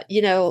are,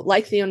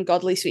 like the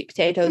ungodly sweet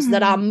potatoes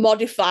that are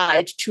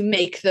modified to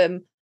make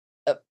them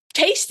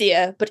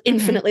tastier, but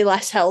infinitely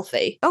less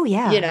healthy. Oh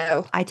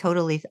yeah. I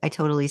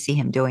totally see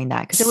him doing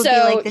that, because it would be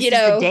like, this is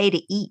the day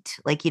to eat.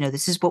 Like,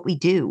 this is what we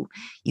do.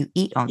 You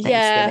eat on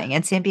Thanksgiving.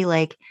 And Sam be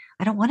like,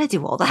 I don't want to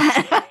do all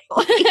that. I don't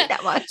want to eat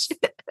that much.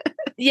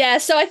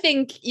 So I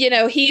think,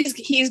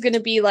 he's going to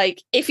be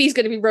like, if he's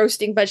going to be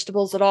roasting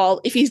vegetables at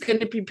all, if he's going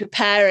to be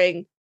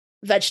preparing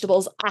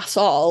vegetables at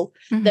all,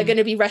 they're going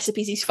to be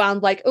recipes he's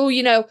found, like,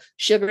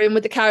 sugar in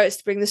with the carrots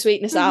to bring the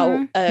sweetness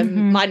out.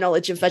 My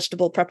knowledge of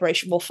vegetable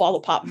preparation will fall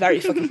apart very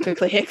fucking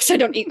quickly here because I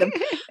don't eat them.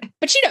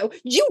 But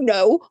you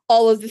know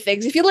all of the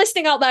things. If you're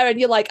listening out there and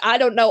you're like, I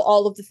don't know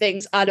all of the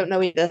things, I don't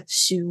know either.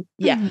 So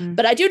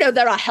but I do know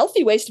there are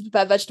healthy ways to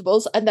prepare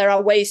vegetables, and there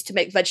are ways to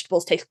make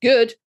vegetables taste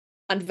good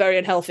and very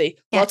unhealthy.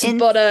 Lots of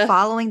butter,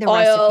 following the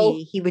oil,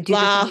 recipe, he would do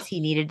the things he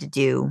needed to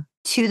do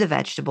to the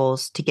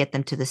vegetables to get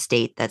them to the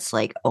state that's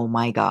like, oh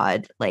my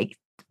God, like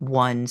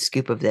one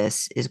scoop of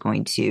this is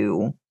going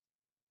to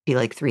be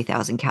like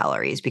 3,000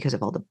 calories because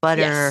of all the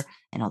butter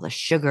and all the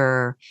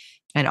sugar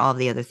and all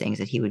the other things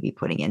that he would be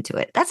putting into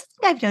it. That's the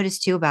thing I've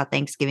noticed too about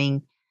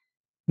Thanksgiving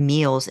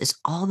meals is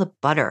all the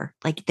butter.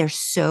 Like there's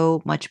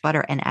so much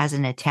butter. And as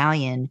an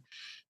Italian,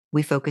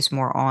 we focus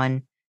more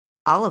on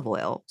olive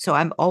oil. So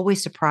I'm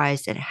always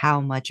surprised at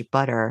how much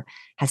butter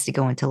has to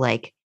go into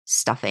like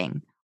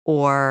stuffing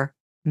or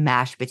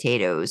mashed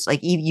potatoes. Like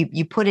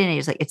you put in it,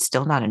 it's like, it's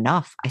still not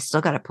enough. I still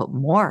got to put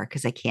more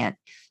because I can't,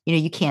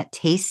 you can't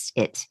taste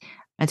it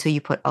until you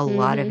put a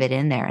lot of it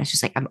in there. And it's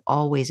just like, I'm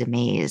always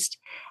amazed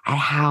at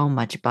how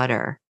much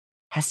butter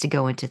has to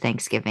go into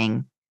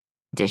Thanksgiving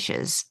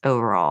dishes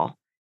overall.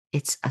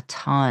 It's a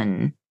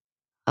ton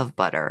of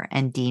butter.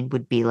 And Dean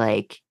would be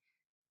like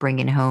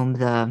bringing home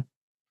the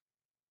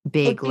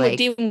big, like,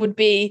 Dean would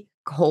be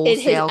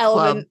wholesale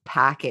club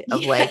packet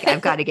of like,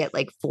 I've got to get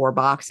like 4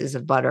 boxes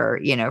of butter,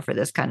 for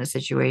this kind of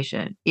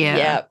situation.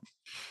 Yeah,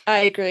 I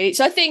agree.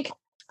 So I think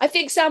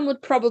Sam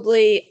would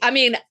probably, I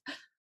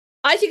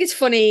think it's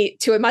funny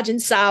to imagine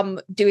Sam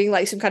doing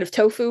like some kind of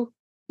tofu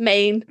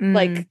main,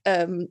 like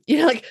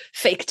like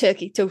fake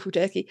turkey, tofu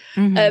turkey.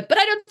 But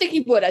I don't think he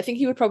would. I think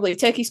he would probably,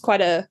 turkey's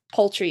quite a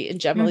poultry in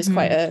general. It's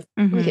quite a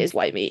it is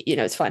white meat,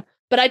 it's fine.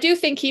 But I do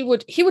think he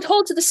would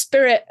hold to the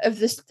spirit of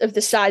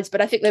the sides, but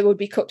I think they would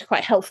be cooked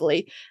quite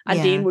healthily,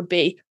 and Dean would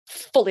be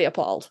fully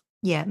appalled.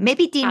 Yeah,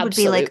 maybe Dean would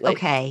be like,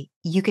 okay,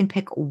 you can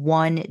pick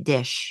one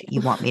dish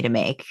you want me to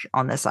make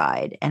on the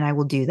side, and I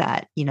will do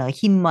that.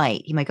 He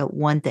might go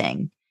one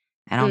thing,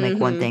 and I'll make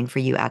one thing for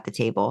you at the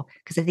table,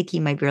 because I think he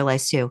might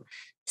realize too,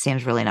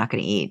 Sam's really not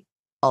going to eat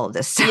all of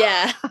this stuff.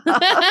 Yeah.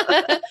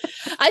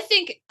 I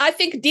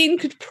think Dean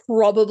could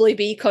probably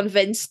be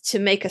convinced to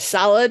make a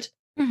salad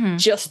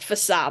just for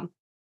Sam.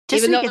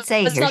 Just so he could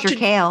say, here's your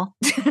kale.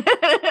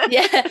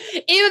 Yeah.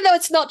 Even though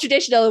it's not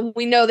traditional, and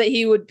we know that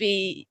he would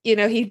be,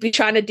 he'd be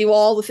trying to do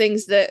all the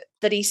things that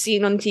he's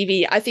seen on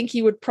TV. I think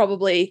he would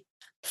probably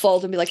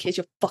fold and be like, here's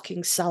your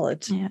fucking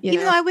salad. Yeah.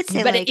 Even though I would say,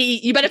 you better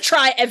eat, you better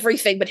try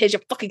everything, but here's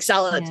your fucking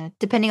salad. Yeah.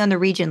 Depending on the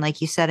region,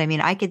 like you said,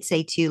 I could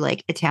say too,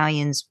 like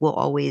Italians will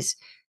always,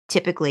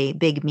 typically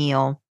big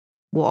meal,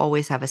 will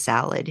always have a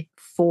salad.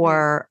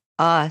 For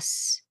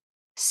us,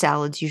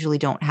 salads usually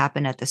don't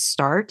happen at the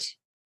start.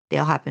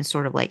 they'll happen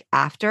sort of like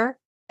after,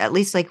 at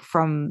least like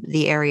from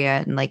the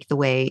area and like the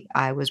way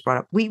I was brought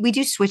up. We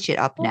do switch it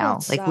up now.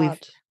 Like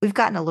we've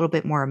gotten a little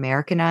bit more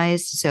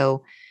Americanized.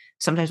 So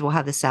sometimes we'll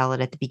have the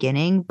salad at the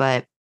beginning,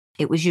 but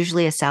it was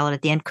usually a salad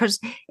at the end because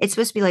it's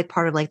supposed to be like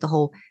part of like the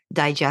whole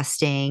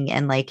digesting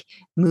and like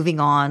moving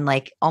on,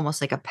 like almost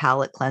like a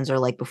palate cleanser,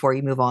 like before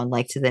you move on,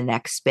 like to the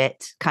next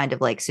bit kind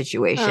of like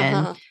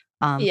situation.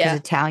 Because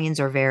Italians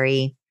are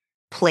very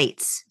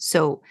plates.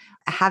 So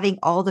having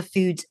all the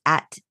foods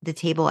at the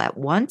table at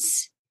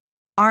once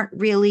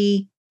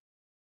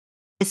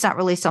it's not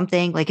really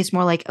something like, it's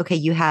more like, okay,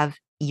 you have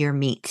your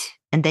meat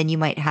and then you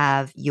might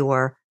have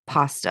your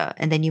pasta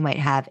and then you might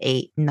have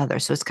another.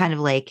 So it's kind of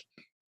like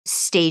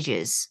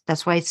stages.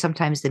 That's why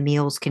sometimes the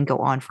meals can go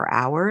on for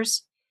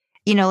hours,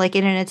 like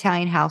in an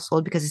Italian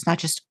household, because it's not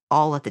just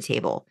all at the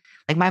table.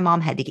 Like my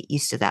mom had to get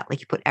used to that.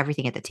 Like you put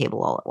everything at the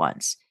table all at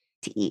once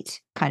to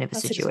eat, kind of a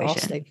situation.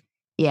 Exhausting.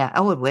 Yeah.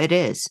 Oh, it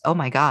is. Oh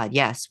my God.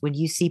 Yes. When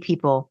you see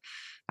people,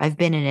 I've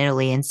been in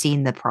Italy and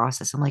seen the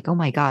process. I'm like, oh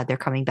my God, they're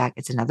coming back.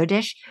 It's another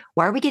dish.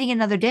 Why are we getting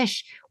another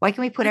dish? Why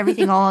can we put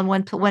everything all on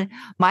one? When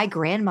my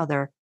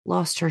grandmother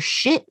lost her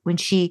shit when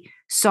she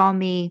saw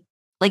me,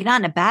 like not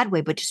in a bad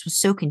way, but just was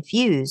so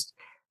confused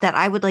that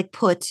I would like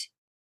put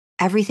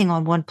everything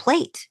on one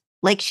plate.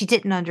 Like she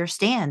didn't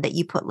understand that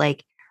you put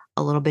like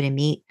a little bit of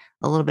meat,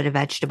 a little bit of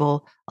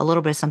vegetable, a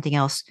little bit of something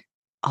else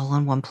all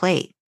on one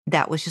plate.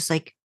 That was just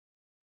like,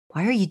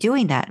 why are you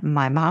doing that?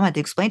 My mom had to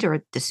explain to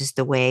her, this is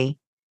the way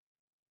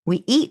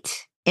we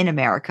eat in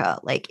America.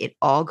 Like it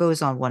all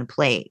goes on one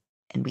plate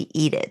and we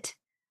eat it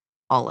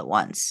all at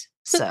once.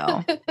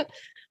 So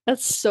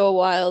that's so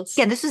wild.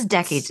 Yeah, this was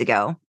decades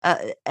ago.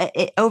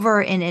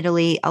 Over in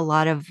Italy, a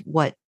lot of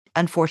what,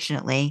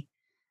 unfortunately,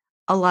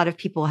 a lot of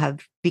people have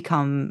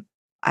become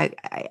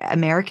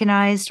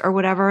Americanized or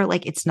whatever.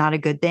 Like it's not a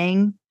good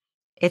thing.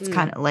 It's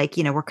kind of like,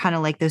 we're kind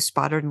of like those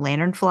spotted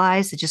lantern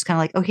flies. It's just kind of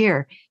like, oh,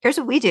 here's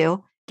what we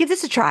do. Give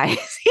this a try.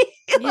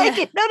 Like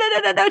it. No,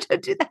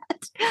 don't do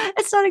that.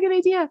 It's not a good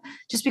idea.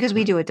 Just because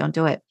we do it, don't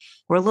do it.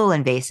 We're a little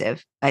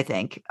invasive, I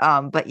think.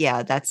 But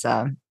yeah, that's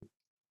how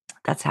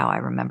I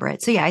remember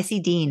it. So yeah, I see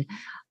Dean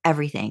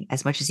everything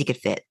as much as he could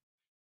fit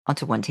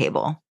onto one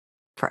table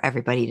for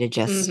everybody to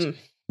just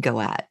go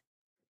at.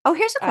 Oh,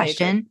 here's a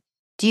question.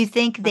 Do you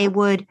think they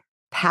would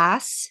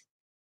pass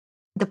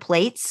the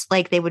plates?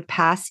 Like they would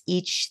pass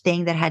each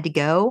thing that had to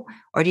go?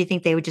 Or do you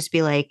think they would just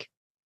be like,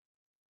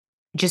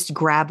 just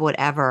grab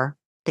whatever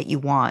that you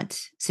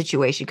want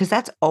situation? Because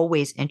that's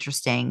always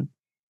interesting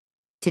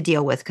to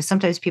deal with. Because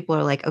sometimes people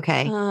are like,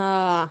 okay,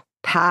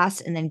 pass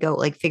and then go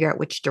like figure out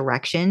which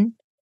direction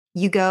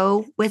you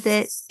go with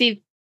it.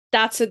 See,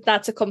 that's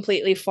a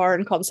completely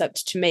foreign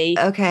concept to me.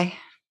 Okay.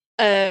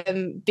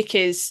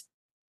 Because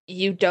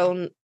you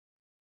don't,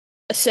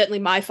 certainly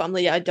my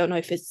family, I don't know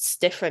if it's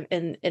different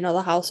in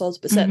other households,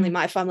 but certainly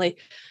my family,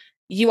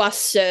 you are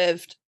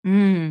served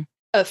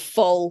a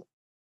full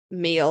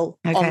meal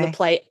on the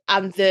plate,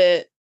 and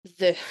the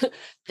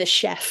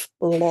chef,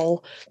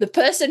 the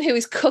person who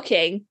is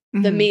cooking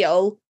the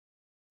meal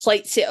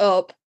plates it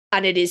up,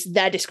 and it is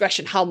their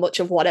discretion how much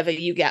of whatever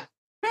you get.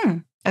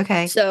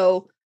 Okay.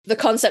 So the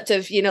concept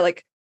of,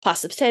 like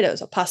pass the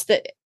potatoes or pass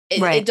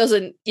it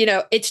doesn't,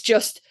 it's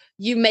just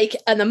you make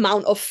an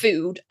amount of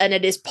food and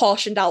it is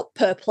portioned out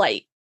per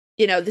plate.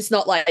 There's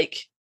not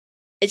like,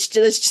 it's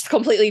just a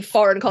completely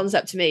foreign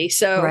concept to me.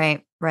 So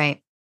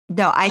right.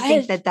 No, I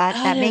think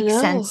that makes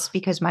sense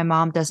because my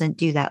mom doesn't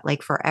do that.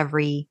 Like for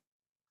every,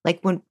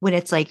 like when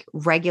it's like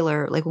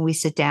regular, like when we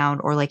sit down,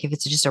 or like if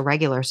it's just a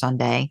regular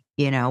Sunday,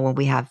 when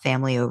we have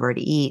family over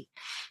to eat,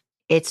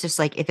 it's just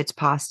like if it's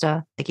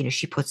pasta, like,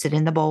 she puts it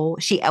in the bowl.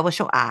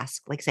 She'll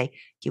ask, like, say,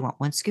 do you want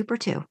one scoop or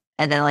two?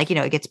 And then like,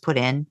 it gets put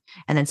in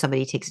and then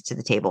somebody takes it to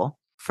the table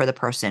for the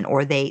person,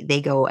 or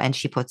they go and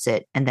she puts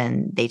it and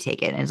then they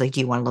take it. And it's like,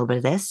 do you want a little bit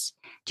of this?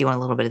 Do you want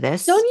a little bit of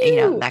this?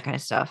 That kind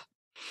of stuff.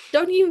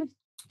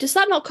 Does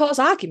that not cause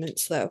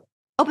arguments though?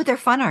 Oh, but they're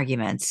fun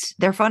arguments.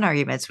 They're fun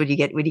arguments when you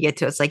get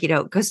to it's like,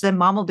 because then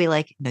mom will be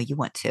like, no, you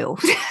want two.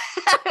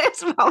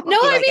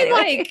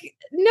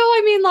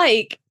 I mean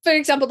like, for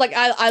example, like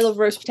I love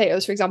roast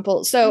potatoes, for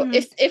example. So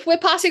if we're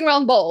passing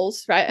around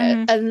bowls, right,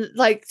 and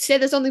like say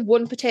there's only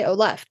one potato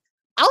left,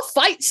 I'll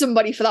fight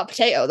somebody for that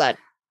potato then.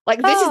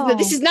 Like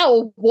this is now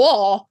a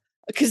war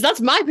because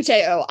that's my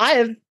potato. I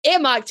have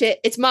earmarked it.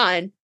 It's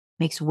mine.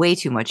 Makes way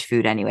too much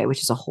food anyway,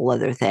 which is a whole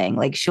other thing.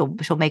 Like she'll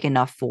make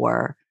enough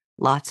for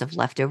lots of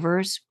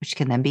leftovers, which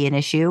can then be an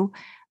issue.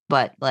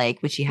 But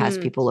like when she has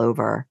people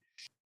over,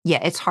 yeah,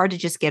 it's hard to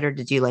just get her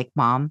to do like,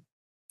 mom,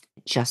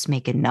 just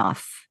make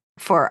enough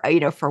for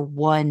for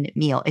one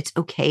meal. It's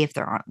okay if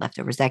there aren't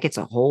leftovers. That gets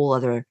a whole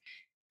other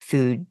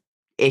food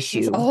issue.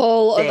 It's a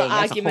whole other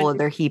argument. That's a whole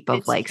other heap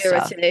of like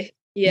stuff.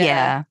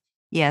 Yeah.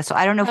 So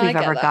I don't know if we've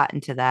ever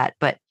gotten to that,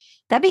 but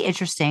that'd be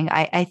interesting.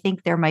 I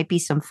think there might be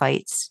some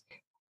fights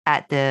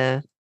at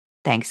the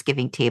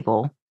Thanksgiving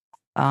table.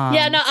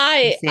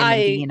 I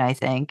Dean, I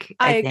think.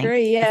 I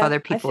agree. Yeah, if other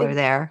people are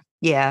there,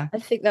 yeah, I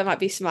think there might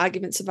be some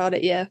arguments about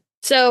it. Yeah,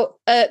 So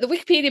the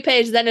Wikipedia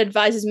page then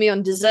advises me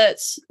on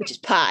desserts, which is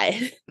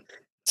pie.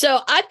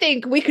 So I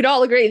think we could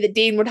all agree that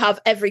Dean would have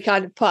every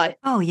kind of pie.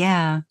 Oh,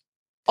 yeah.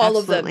 All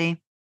Absolutely. of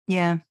them.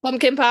 Yeah.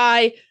 Pumpkin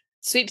pie,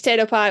 sweet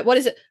potato pie. What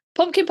is it?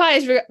 Pumpkin pie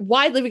is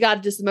widely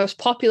regarded as the most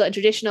popular and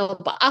traditional,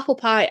 but apple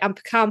pie and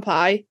pecan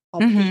pie, or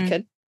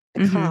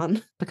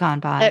pecan,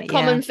 pecan pie,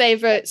 common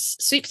favorites.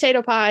 Sweet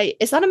potato pie.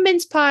 Is that a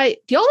mince pie?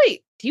 Do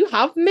you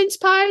have mince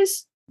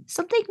pies?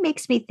 Something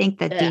makes me think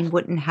that Dean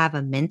wouldn't have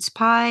a mince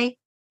pie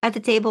at the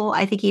table.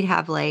 I think he'd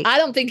have like... I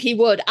don't think he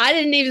would. I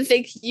didn't even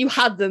think you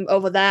had them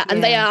over there.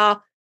 And they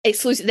are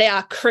exclusive. They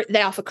are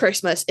for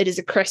Christmas. It is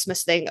a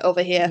Christmas thing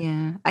over here.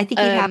 Yeah. I think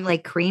he'd have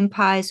like cream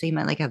pie. So he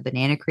might like have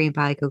banana cream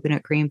pie,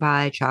 coconut cream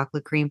pie,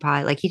 chocolate cream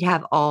pie. Like he'd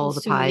have all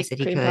the pies that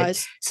he could.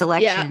 Pies.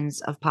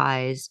 Selections of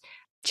pies.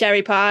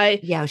 Cherry pie.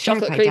 Yeah.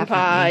 Chocolate cream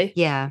pie.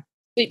 Yeah.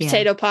 Sweet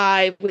potato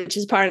pie, which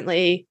is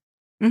apparently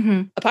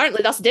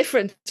that's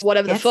different.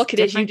 Whatever the fuck it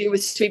is you do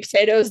with sweet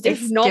potatoes,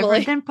 normally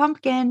different than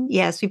pumpkin.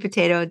 Yeah, sweet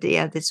potato.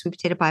 Yeah, the sweet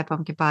potato pie,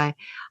 pumpkin pie.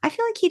 I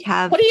feel like he'd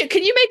have.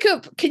 Can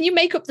you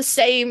make up the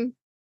same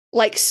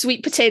like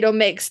sweet potato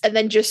mix and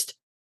then just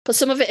put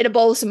some of it in a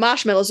bowl with some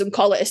marshmallows and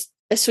call it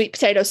a sweet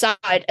potato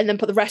side, and then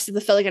put the rest of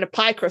the filling in a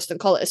pie crust and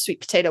call it a sweet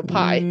potato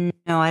pie?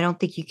 No, I don't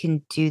think you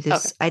can do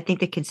this. Okay. I think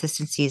the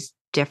consistency is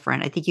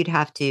different. I think you'd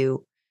have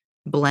to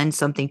blend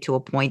something to a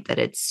point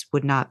that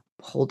would not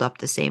hold up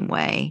the same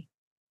way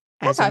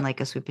as in like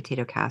a sweet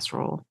potato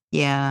casserole.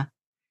 Yeah.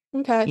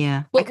 Okay.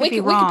 Yeah. Well, I could be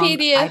wrong.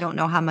 I don't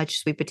know how much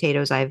sweet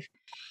potatoes I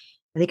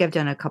think I've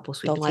done a couple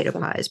sweet potato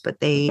pies, but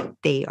they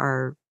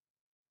are,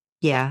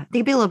 they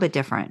could be a little bit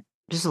different.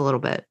 Just a little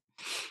bit.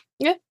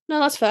 Yeah. No,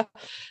 that's fair.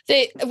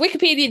 The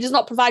Wikipedia does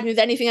not provide me with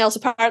anything else.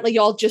 Apparently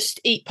y'all just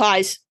eat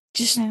pies.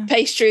 Just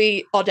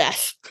pastry or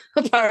death,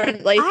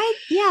 apparently.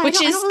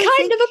 Which is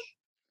kind of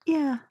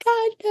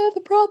a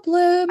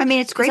problem. I mean,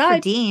 it's great for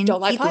Dean.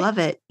 He'd love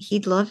it.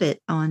 He'd love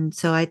it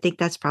so I think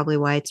that's probably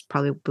why it's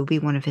probably would be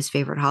one of his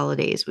favorite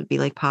holidays, would be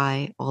like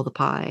pie all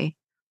day.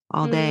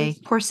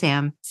 Poor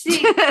Sam.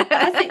 See,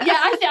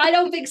 I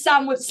don't think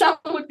Sam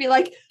would be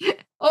like,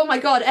 oh my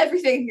God,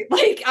 everything.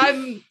 Like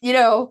I'm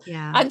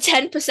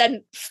 10%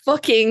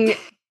 fucking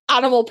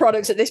animal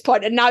products at this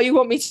point, and now you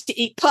want me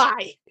to eat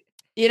pie,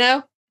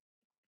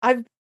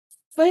 what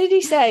did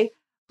he say?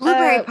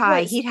 Blueberry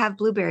pie. He'd have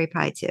blueberry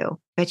pie too.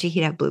 Bet you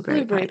he'd have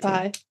blueberry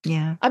pie.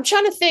 Yeah. I'm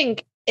trying to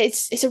think.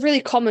 It's a really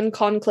common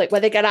conflict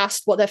where they get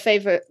asked what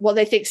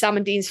they think Sam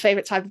and Dean's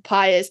favorite type of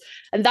pie is,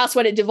 and that's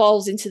when it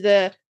devolves into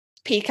the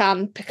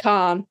pecan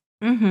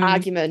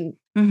argument.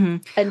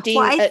 And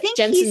Dean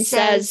Jensen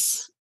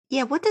says,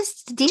 what does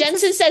Dean?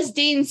 Jensen says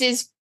Dean's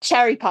is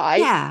cherry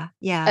pie.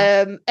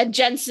 Yeah. And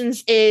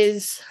Jensen's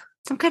is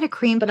some kind of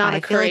cream banana pie.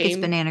 I feel like it's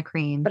banana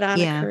cream.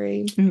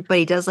 Cream. But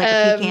he does like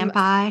a pecan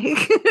pie.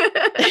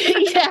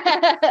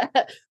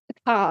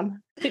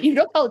 Pecan. You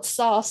don't call it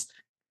sauce.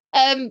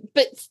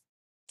 But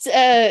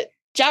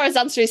Jared's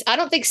answer is, I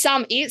don't think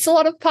Sam eats a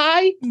lot of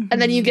pie. And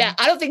then you get,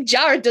 I don't think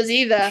Jared does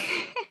either.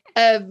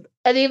 And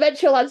the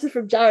eventual answer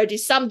from Jared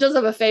is, Sam does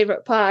have a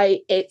favorite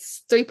pie.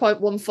 It's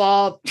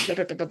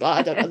 3.14.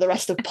 I don't know the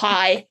rest of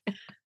pie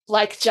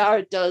like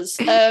Jared does.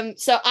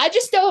 So I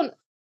just don't.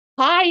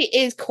 Pie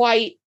is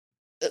quite.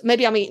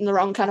 Maybe I'm eating the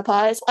wrong kind of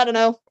pies. I don't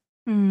know.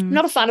 I'm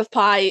not a fan of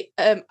pie.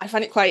 I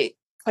find it quite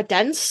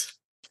dense,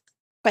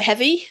 quite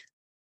heavy.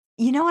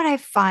 You know what I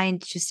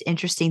find just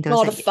interesting though?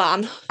 Not a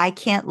fan. I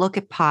can't look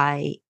at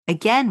pie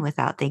again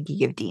without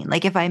thinking of Dean.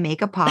 Like if I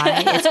make a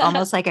pie, it's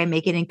almost like I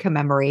make it in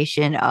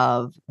commemoration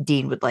of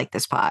Dean would like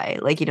this pie.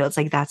 Like, it's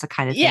like that's a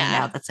kind of thing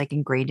now that's like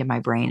ingrained in my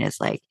brain, is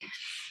like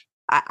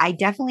I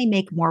definitely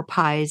make more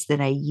pies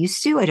than I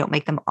used to. I don't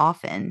make them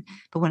often,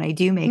 but when I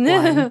do make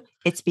one,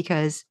 it's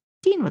because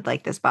Dean would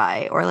like this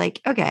pie, or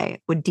like,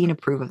 okay, would Dean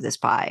approve of this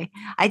pie?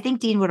 I think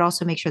Dean would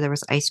also make sure there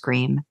was ice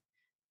cream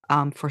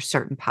for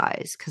certain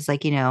pies. Cause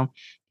like,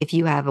 if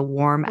you have a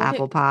warm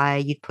apple pie,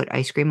 you'd put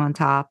ice cream on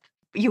top.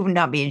 You would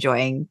not be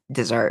enjoying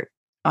dessert.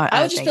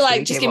 I would just be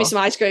like, just give me some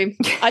ice cream.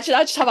 I'd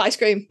just have ice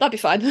cream. That'd be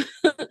fine.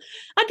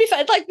 I'd be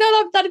fine. Like,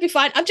 no, that'd be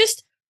fine. I'm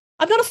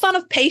not a fan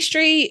of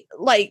pastry.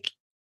 Like,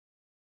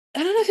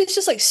 I don't know if it's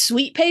just like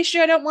sweet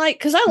pastry I don't like,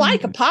 because I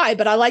like a pie,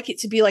 but I like it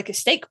to be like a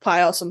steak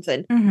pie or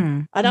something.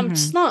 And I'm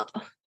just not.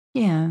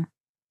 Yeah.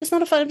 It's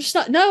not a fan. I'm just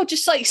not. No,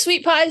 just like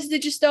sweet pies,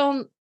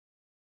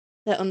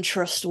 they're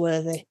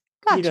untrustworthy.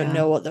 Gotcha. You don't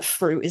know what the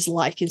fruit is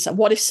like inside.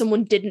 What if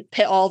someone didn't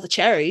pit all the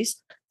cherries,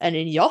 and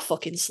in your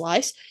fucking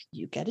slice,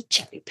 you get a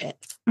cherry pit,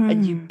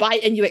 and you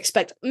bite and you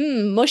expect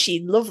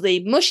mushy,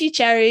 lovely, mushy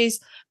cherries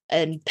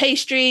and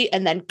pastry,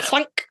 and then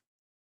clunk.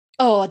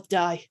 Oh, I'd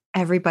die.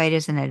 Every bite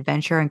is an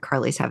adventure, and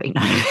Carly's having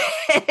none of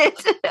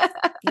it.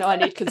 No, I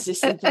need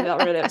consistency.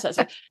 That really upsets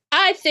me.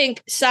 I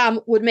think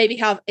Sam would maybe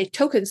have a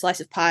token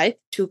slice of pie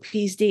to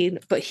appease Dean,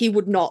 but he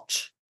would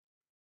not.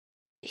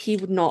 He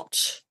would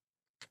not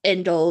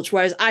indulge.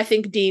 Whereas I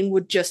think Dean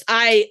would just.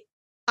 I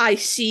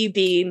see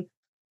Dean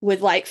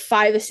with like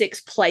 5 or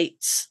 6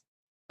 plates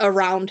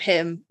around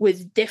him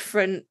with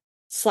different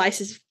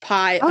slices of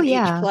pie on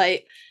each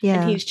plate,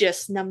 and he's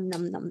just num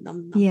num num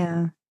num num.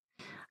 Yeah.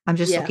 I'm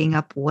just looking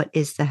up what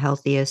is the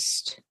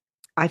healthiest.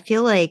 I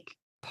feel like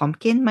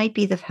pumpkin might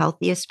be the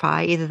healthiest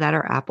pie, either that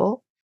or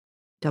apple.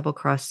 Double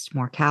crust,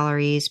 more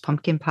calories.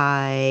 Pumpkin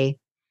pie,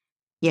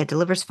 yeah,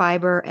 delivers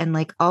fiber. And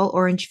like all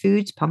orange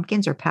foods,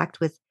 pumpkins are packed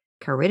with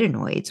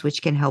carotenoids,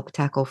 which can help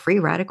tackle free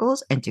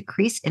radicals and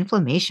decrease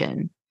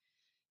inflammation.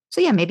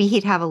 So yeah, maybe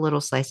he'd have a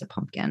little slice of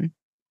pumpkin.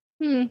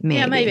 Yeah,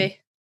 maybe.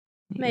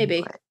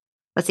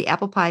 Let's see,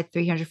 apple pie,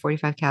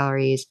 345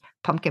 calories.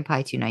 Pumpkin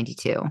pie,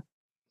 292.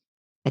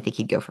 I think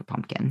he'd go for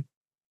pumpkin.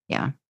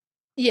 Yeah.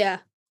 Yeah.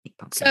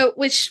 So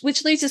which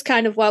leads us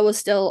kind of, while we're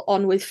still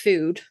on with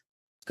food,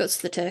 goes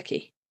to the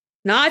turkey.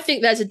 Now, I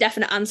think there's a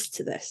definite answer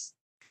to this.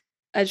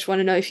 I just want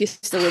to know if you're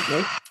still with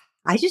me.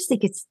 I just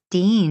think it's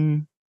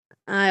Dean.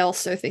 I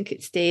also think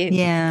it's Dean.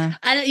 Yeah.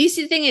 And you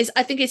see, the thing is,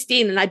 I think it's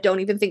Dean, and I don't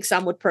even think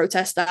Sam would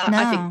protest that. No.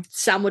 I think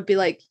Sam would be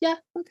like, yeah,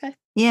 okay.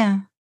 Yeah.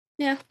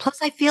 Yeah.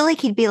 Plus, I feel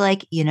like he'd be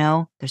like,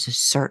 there's a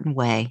certain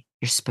way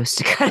you're supposed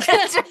to cut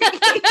it.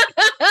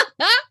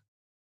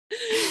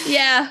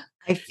 Yeah.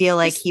 I feel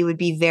like he'd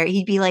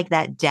be like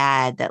that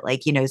dad that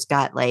has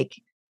got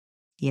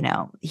he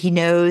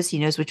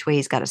knows which way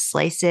he's got to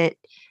slice it.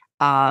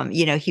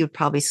 He would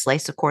probably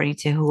slice according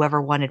to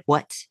whoever wanted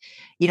what,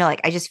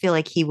 I just feel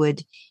like he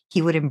would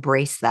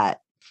embrace that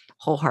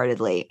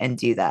wholeheartedly and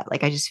do that.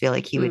 I just feel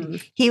like he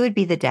would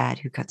be the dad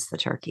who cuts the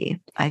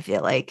turkey. I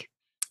feel like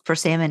for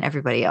Sam and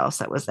everybody else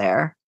that was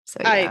there. So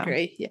yeah. I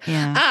agree.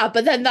 Yeah.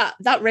 But then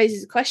that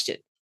raises a question.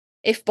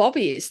 If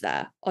Bobby is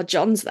there or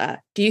John's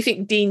there, do you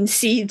think Dean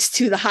cedes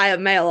to the higher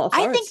male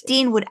authority? I think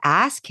Dean would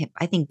ask him.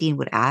 I think Dean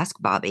would ask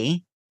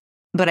Bobby,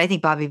 but I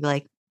think Bobby would be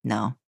like,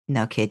 no,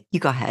 kid, you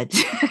go ahead.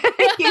 You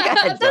go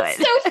ahead. That's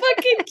so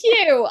fucking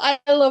cute. I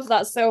love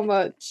that so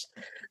much.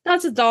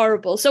 That's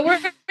adorable. So we're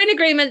in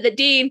agreement that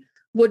Dean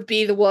would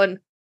be the one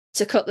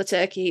to cut the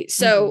turkey.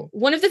 So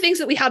one of the things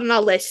that we had on our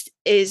list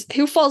is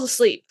who falls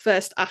asleep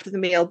first after the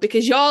meal,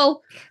 because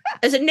y'all,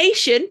 as a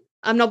nation,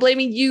 I'm not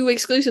blaming you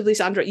exclusively,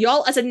 Sandra,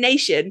 y'all as a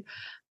nation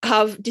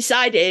have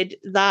decided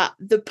that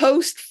the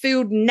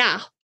post-food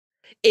nap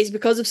is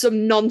because of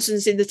some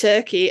nonsense in the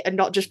turkey and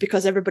not just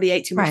because everybody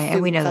ate too much food.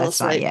 And we know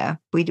that's asleep.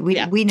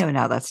 not, we know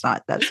now that's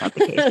not the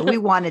case, but we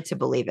wanted to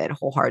believe it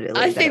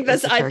wholeheartedly. I think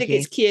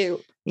it's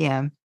cute.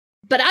 Yeah.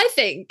 But I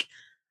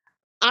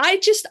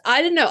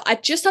don't know. I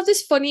just have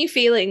this funny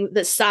feeling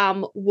that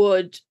Sam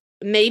would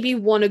maybe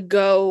want to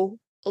go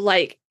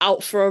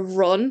out for a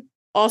run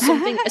or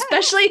something,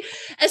 especially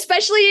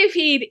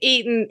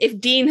if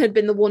Dean had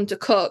been the one to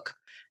cook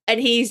and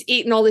he's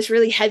eaten all this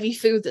really heavy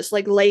food that's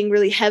laying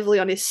really heavily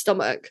on his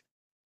stomach.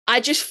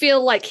 I just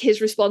feel like his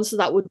response to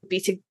that would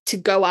be to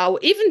go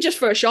out, even just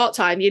for a short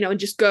time, and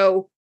just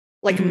go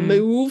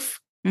move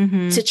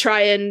to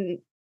try and,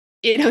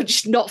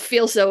 just not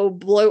feel so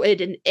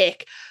bloated and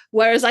ick.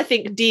 Whereas I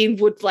think Dean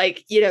would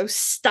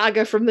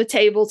stagger from the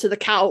table to the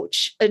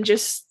couch and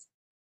just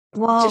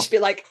be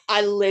like,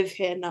 I live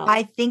here now.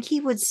 I think he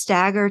would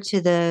stagger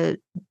to the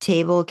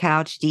table,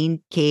 couch,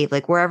 Dean cave,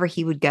 wherever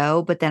he would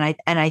go. But then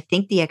I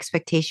think the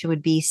expectation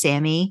would be,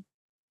 Sammy,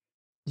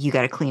 you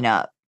got to clean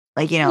up.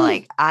 I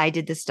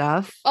did the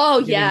stuff. Oh,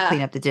 yeah.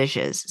 Clean up the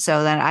dishes.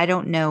 So then I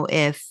don't know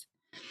if.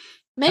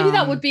 Maybe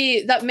that would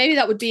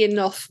be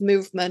enough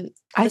movement.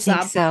 I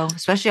think so.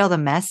 Especially all the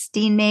mess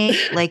Dean made.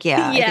 I think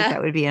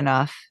that would be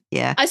enough.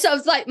 Yeah. I sort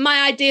of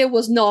my idea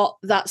was not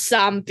that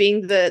Sam,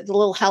 being the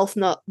little health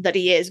nut that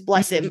he is,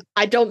 bless him,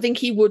 I don't think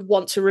he would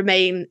want to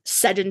remain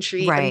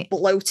sedentary and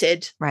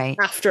bloated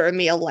after a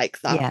meal like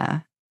that. Yeah.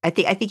 I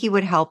think he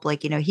would help,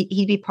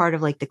 he'd be part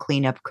of the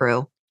cleanup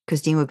crew,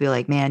 because Dean would be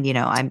like, man,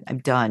 I'm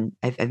done.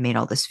 I've made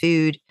all this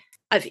food.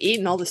 I've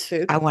eaten all this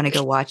food. I want to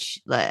go watch.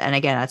 And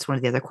again, that's one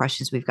of the other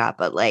questions we've got,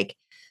 but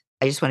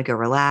I just want to go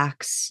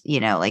relax,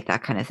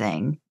 that kind of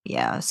thing.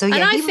 Yeah. So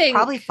yeah, he would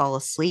probably fall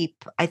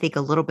asleep, I think,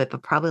 a little bit,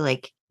 but probably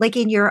like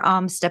in your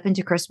Step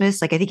Into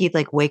Christmas, I think he'd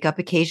wake up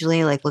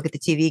occasionally, look at the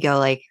TV, go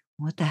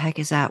what the heck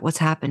is that? What's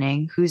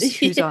happening? Who's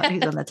on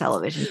the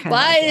television?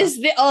 Why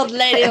is the old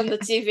lady on the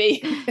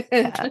TV?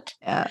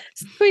 Yeah.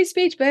 It's the Queen's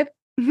speech, babe.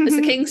 It's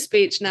the King's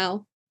speech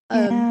now.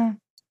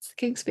 It's the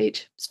King's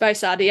speech. It's very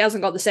sad. He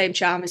hasn't got the same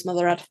charm his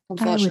mother had,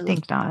 unfortunately. I would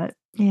think not.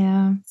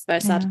 Yeah. It's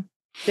very sad.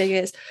 Thing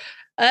is.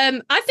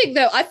 I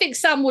think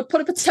Sam would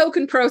put up a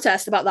token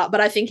protest about that, but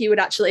I think he would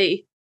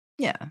actually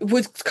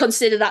would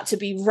consider that to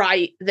be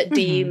right, that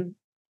Dean,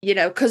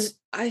 because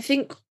I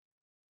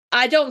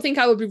don't think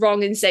I would be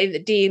wrong in saying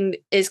that Dean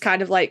is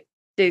kind of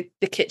the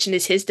kitchen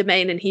is his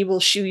domain and he will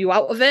shoo you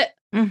out of it.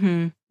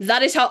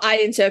 That is how I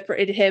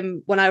interpreted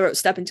him when I wrote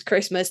Step Into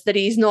Christmas, that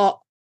he's not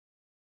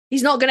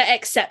going to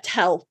accept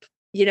help.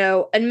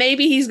 And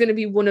maybe he's going to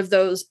be one of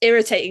those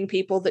irritating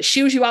people that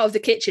shoos you out of the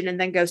kitchen and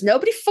then goes,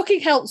 nobody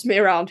fucking helps me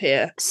around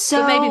here.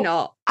 So but maybe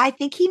not. I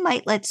think he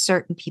might let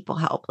certain people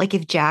help.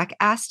 If Jack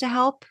asked to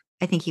help,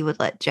 I think he would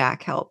let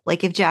Jack help.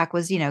 If Jack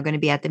was, going to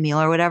be at the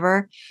meal or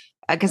whatever,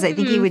 because I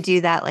think he would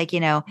do that.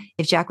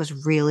 If Jack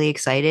was really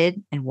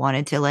excited and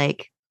wanted to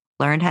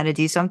learn how to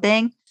do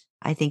something,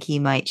 I think he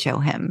might show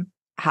him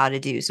how to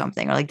do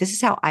something, or this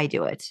is how I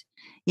do it,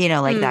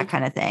 that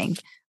kind of thing.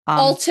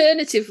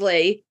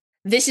 Alternatively,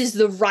 this is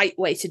the right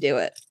way to do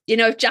it. You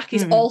know, if Jack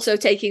is also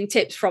taking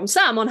tips from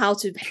Sam on how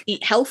to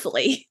eat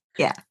healthily.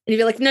 Yeah. And you'd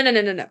be like, no.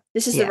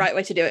 This is the right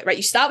way to do it. Right.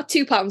 You start with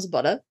 2 pounds of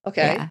butter.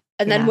 Okay. Yeah.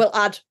 And then we'll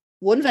add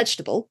 1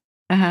 vegetable.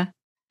 Uh-huh.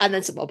 And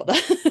then some more butter.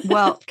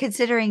 Well,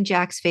 considering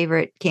Jack's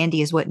favorite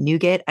candy is what,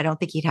 nougat, I don't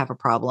think he'd have a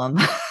problem.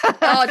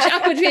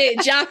 Jack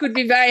would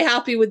be very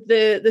happy with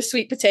the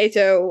sweet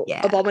potato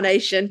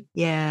abomination.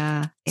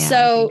 Yeah. So,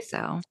 I think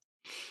so.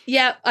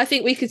 Yeah, I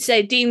think we could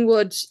say Dean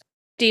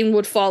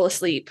would fall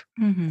asleep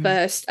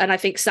first, and I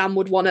think Sam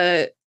would want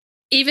to,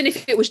 even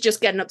if it was just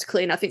getting up to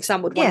clean, I think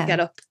Sam would want to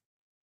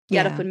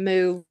get up and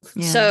move.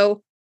 Yeah.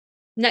 So,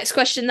 next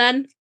question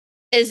then,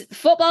 is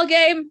football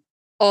game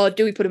or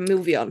do we put a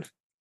movie on?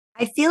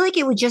 I feel like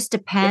it would just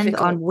depend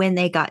on when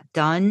they got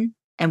done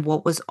and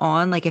what was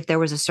on. Like if there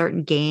was a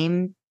certain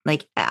game,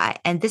 like,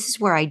 and this is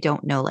where I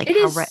don't know, like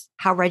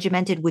how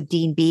regimented would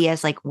Dean be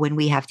as like when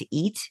we have to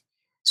eat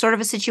sort of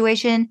a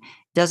situation?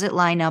 Does it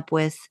line up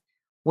with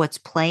what's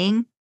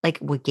playing, like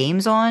what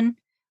game's on?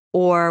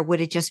 Or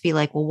would it just be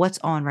like, well, what's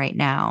on right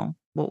now?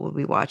 What would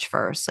we watch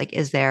first? Like,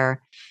 is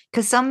there,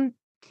 because some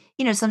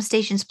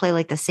stations play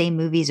like the same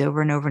movies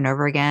over and over and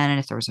over again. And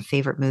if there was a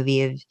favorite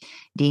movie of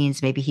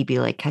Dean's, maybe he'd be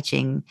like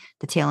catching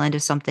the tail end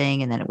of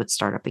something and then it would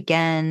start up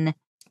again.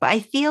 But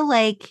I feel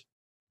like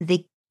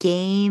the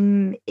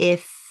game,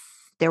 if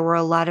there were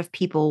a lot of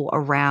people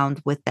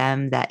around with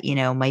them that,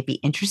 might be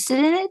interested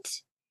in it,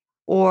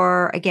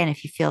 or again,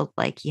 if you feel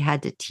like he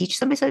had to teach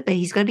somebody something, but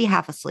he's going to be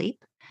half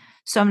asleep.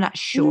 So I'm not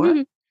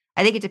sure.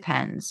 I think it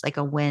depends, like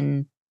a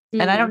when,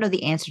 and I don't know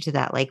the answer to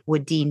that. Like,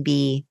 would Dean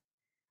be,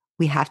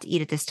 we have to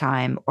eat at this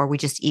time, or we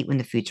just eat when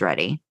the food's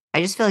ready?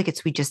 I just feel like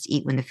we just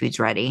eat when the food's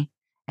ready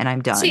and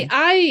I'm done. See,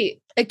 my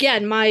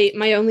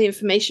only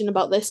information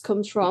about this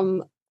comes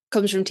from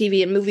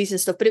TV and movies and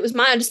stuff, but it was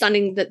my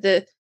understanding that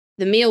the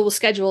meal was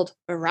scheduled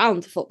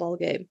around the football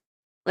game.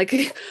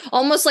 Like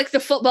almost like the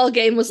football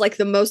game was like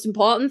the most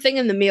important thing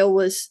and the meal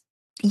was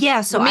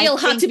so the meal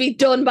had to be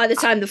done by the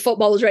time the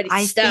football was ready to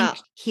start.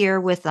 Think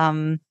here with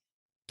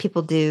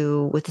people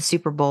do with the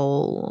Super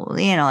Bowl,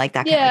 like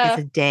that kind of,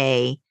 it's a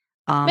day.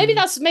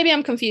 Maybe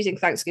I'm confusing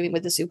Thanksgiving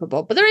with the Super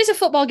Bowl, but there is a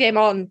football game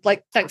on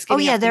like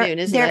Thanksgiving afternoon,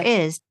 isn't there?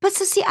 There is. But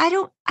so see, I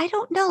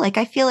don't know. Like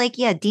I feel like,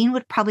 Dean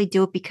would probably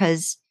do it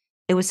because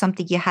it was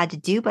something you had to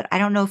do, but I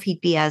don't know if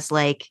he'd be as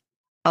like,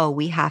 oh,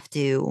 we have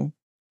to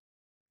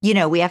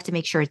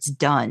make sure it's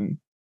done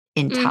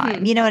in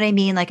time. You know what I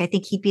mean? Like I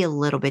think he'd be a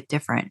little bit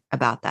different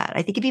about that.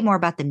 I think it'd be more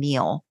about the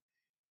meal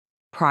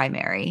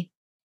primary,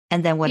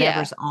 and then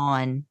whatever's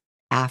on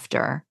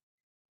after,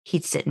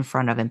 he'd sit in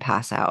front of and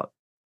pass out.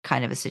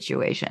 Kind of a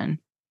situation.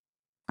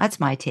 That's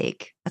my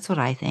take. That's what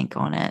I think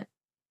on it.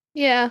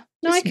 Yeah.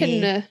 No, just I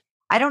can.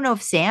 I don't know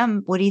if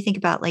Sam. What do you think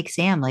about like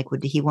Sam? Like,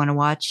 would he want to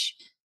watch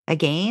a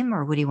game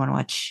or would he want to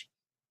watch?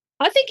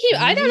 I think he.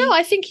 I don't know.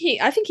 I think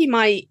he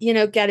might.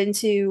 Get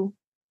into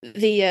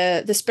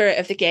the spirit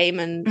of the game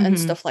and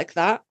stuff like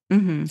that.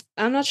 I'm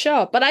not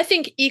sure, but I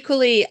think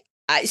equally.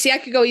 I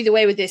could go either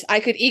way with this. I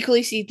could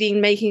equally see Dean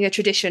making a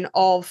tradition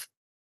of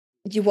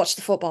you watch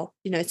the football.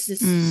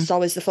 It's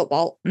always the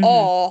football,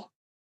 or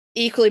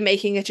equally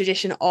making a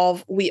tradition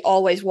of we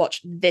always watch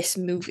this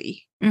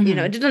movie.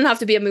 It doesn't have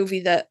to be a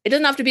movie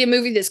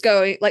that's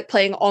going like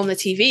playing on the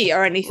TV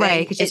or anything.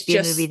 Right, it could just be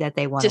a movie that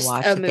they want to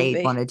watch, that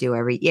they want to do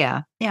every.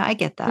 Yeah, I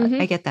get that.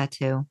 I get that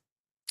too.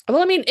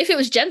 Well, I mean, if it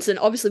was Jensen,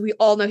 obviously we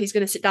all know he's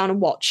going to sit down and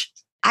watch.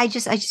 I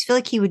just feel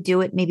like he would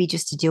do it maybe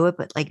just to do it,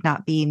 but like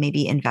not be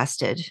maybe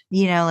invested.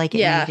 Like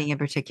in anything in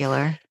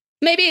particular.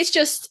 Maybe it's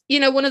just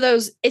one of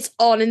those. It's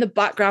on in the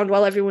background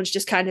while everyone's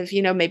just kind of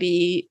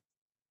maybe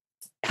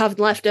having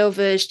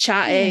leftovers,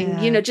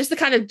 chatting, just the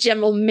kind of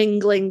general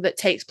mingling that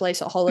takes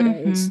place at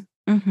holidays.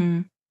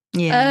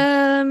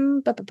 Yeah.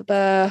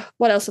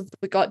 What else have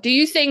we got? Do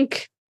you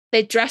think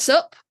they dress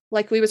up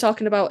like we were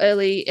talking about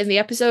early in the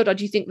episode, or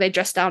do you think they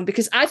dress down?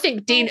 Because I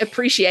think Dean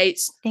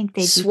appreciates I think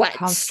they'd sweats. Be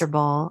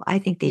comfortable. I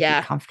think they'd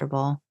be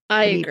comfortable.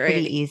 I agree.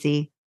 Pretty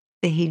easy.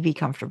 He'd be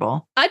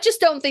comfortable. I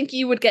just don't think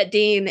you would get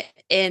Dean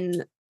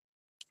in,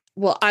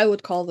 well, I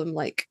would call them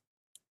like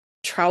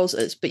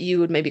trousers, but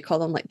you would maybe call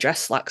them like dress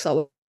slacks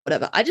or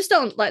whatever. I just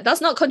don't like, that's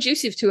not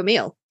conducive to a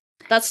meal.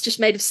 That's just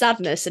made of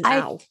sadness and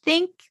I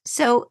think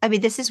so. I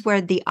mean, this is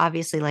where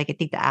obviously, like, I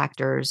think the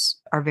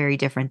actors are very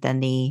different than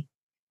the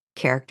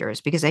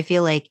characters, because I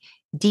feel like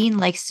Dean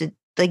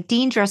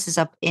Dean dresses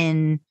up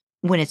when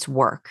it's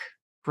work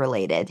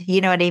related.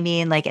 You know what I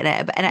mean? Like, and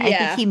I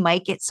think he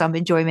might get some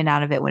enjoyment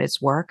out of it when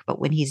it's work, but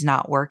when he's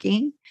not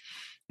working,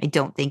 I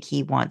don't think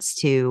he wants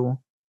to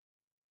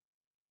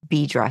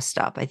be dressed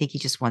up. I think he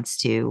just wants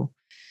to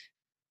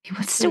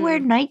wear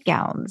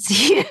nightgowns.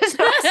 He just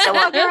wants to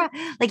walk around.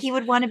 Like, he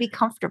would want to be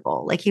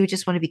comfortable. Like, he would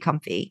just want to be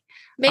comfy.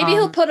 Maybe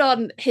he'll put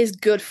on his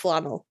good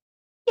flannel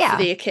for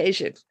the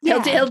occasion.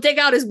 He'll dig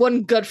out his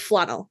one good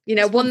flannel.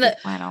 One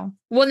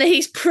that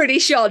he's pretty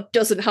sure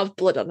doesn't have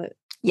blood on it.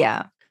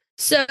 Yeah.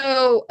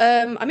 So,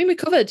 I mean, we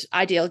covered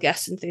ideal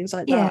guests and things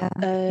like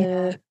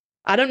that.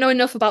 I don't know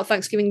enough about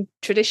Thanksgiving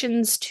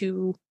traditions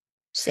to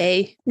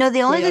Say. No,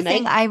 the only other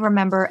thing I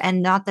remember,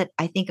 and not that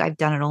I think I've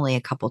done it only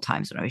a couple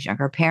times when I was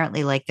younger,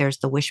 apparently like there's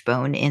the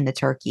wishbone in the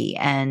turkey.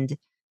 And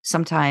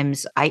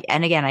sometimes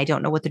and again, I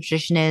don't know what the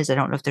tradition is. I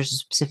don't know if there's a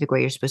specific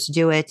way you're supposed to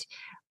do it,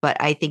 but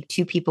I think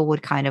two people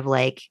would kind of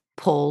like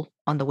pull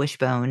on the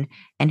wishbone,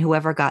 and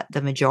whoever got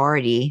the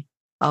majority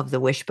of the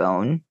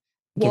wishbone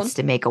gets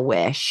to make a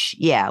wish.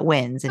 Yeah,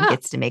 wins and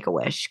gets to make a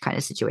wish kind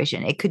of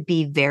situation. It could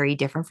be very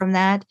different from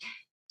that.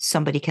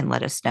 Somebody can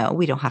let us know.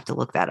 We don't have to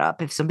look that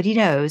up. If somebody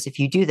knows, if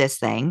you do this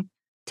thing,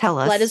 tell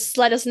us.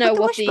 Let us know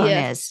what the wishbone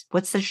is.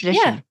 What's the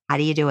tradition? Yeah. How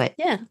do you do it?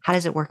 Yeah. How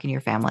does it work in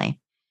your family?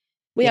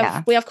 We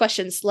have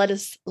questions. Let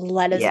us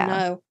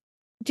know.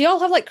 Do y'all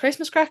have like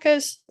Christmas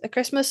crackers? A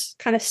Christmas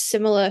kind of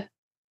similar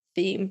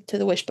theme to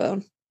the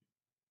wishbone.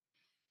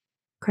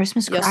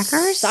 Christmas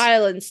crackers?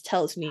 Silence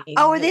tells me.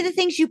 Oh, are they the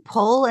things you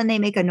pull and they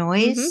make a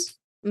noise?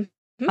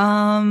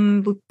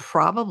 We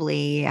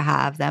probably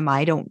have them.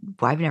 I've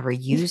never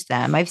used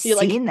them. I've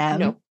seen them.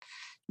 No.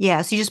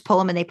 Yeah. So you just pull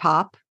them and they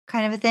pop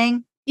kind of a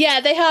thing.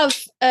 Yeah. They have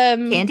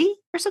candy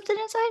or something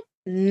inside.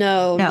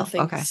 No,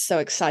 nothing so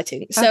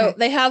exciting. So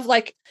they have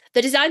like,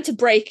 they're designed to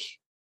break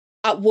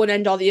at one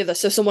end or the other.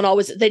 So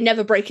they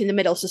never break in the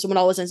middle. So someone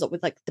always ends up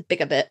with like the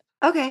bigger bit.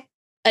 Okay.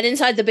 And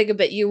inside the bigger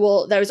bit,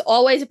 there is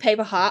always a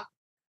paper hat.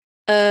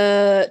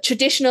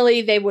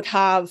 Traditionally they would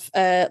have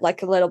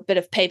like a little bit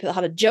of paper that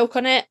had a joke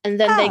on it, and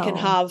then they can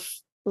have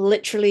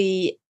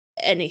literally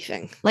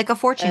anything, like a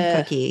fortune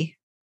cookie.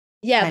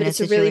 Yeah, but it's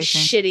a really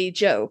shitty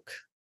joke.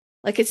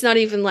 Like it's not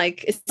even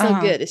like it's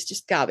not good. It's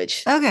just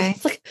garbage. Okay,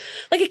 it's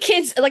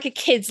like a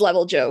kid's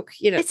level joke.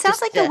 You know, it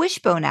sounds like the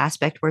wishbone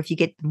aspect, where if you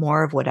get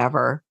more of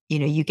whatever,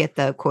 you get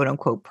the quote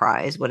unquote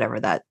prize, whatever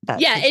that.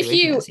 Yeah,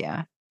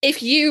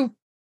 if you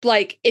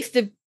like, if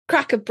the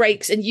cracker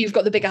breaks and you've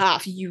got the bigger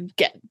half, you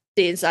get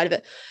the inside of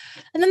it.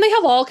 And then they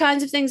have all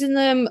kinds of things in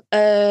them,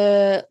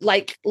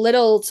 like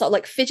little sort of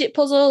like fidget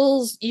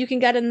puzzles you can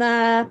get in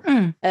there,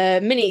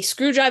 mini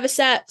screwdriver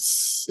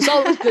sets. It's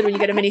always good when you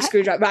get a mini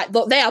screwdriver. Right,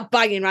 look, they are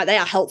banging, right? They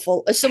are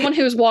helpful. As someone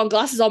who has worn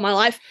glasses all my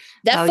life,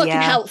 they're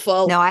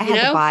helpful. No, I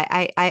had to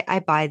buy. I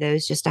buy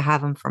those just to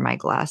have them for my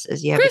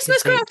glasses. Yeah,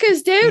 Christmas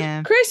crackers, dude.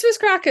 Yeah. Christmas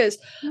crackers.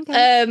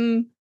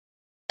 Okay.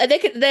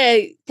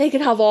 They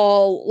can have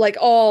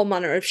all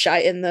manner of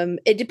shite in them.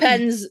 It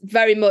depends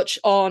very much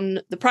on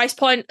the price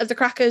point of the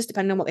crackers,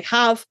 depending on what they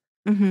have.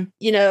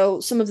 Mm-hmm.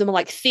 Some of them are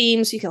like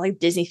themes, so you can like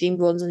Disney themed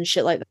ones and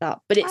shit like that.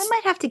 But I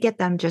might have to get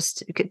them.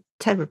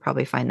 Ted would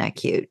probably find that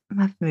cute.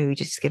 Maybe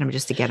just get them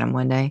to get them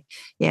one day.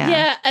 Yeah.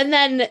 Yeah, and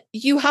then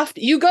you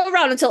go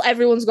around until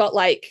everyone's got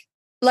like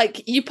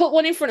you put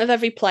one in front of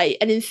every plate,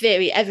 and in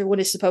theory,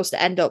 everyone is supposed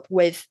to end up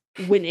with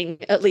winning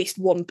at least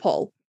one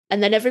pull.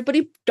 And then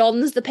everybody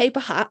dons the paper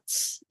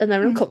hats, and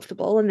they're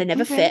uncomfortable, and they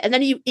never fit. And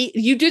then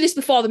you do this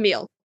before the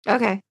meal.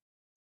 Okay.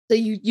 So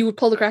you would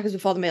pull the crackers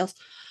before the meals.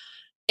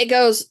 It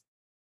goes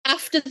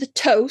after the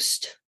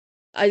toast.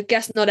 I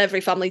guess not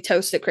every family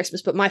toasts at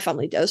Christmas, but my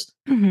family does.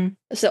 Mm-hmm.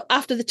 So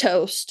after the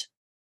toast,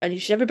 and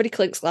everybody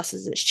clinks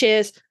glasses, and it's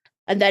cheers.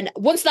 And then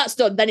once that's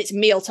done, then it's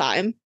meal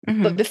time.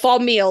 Mm-hmm. But before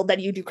meal,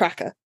 then you do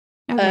cracker.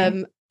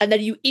 Okay. And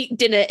then you eat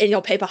dinner in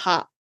your paper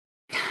hat.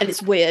 And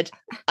it's weird.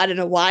 I don't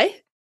know why.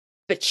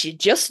 But you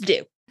just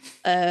do.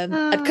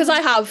 Because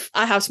I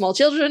have small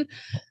children,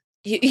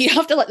 you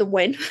have to let them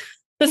win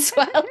as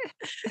well,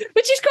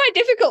 which is quite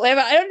difficult. I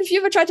don't know if you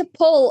ever tried to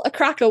pull a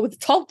cracker with a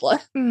toddler,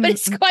 but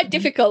it's quite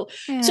difficult.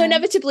 Yeah. So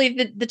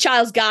inevitably the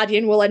child's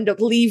guardian will end up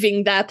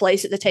leaving their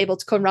place at the table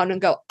to come around and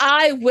go,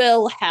 I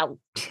will help.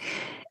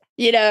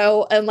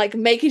 And like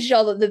making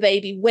sure that the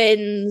baby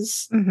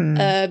wins.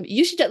 Mm-hmm.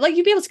 You should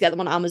you'd be able to get them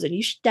on Amazon.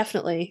 You should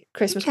definitely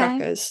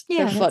crackers.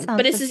 Yeah, fun.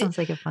 That sounds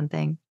like a fun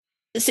thing.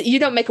 So you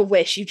don't make a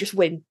wish, you just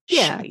win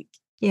shite.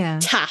 Yeah.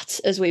 Tat,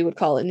 as we would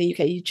call it in the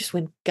UK. You just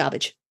win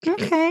garbage.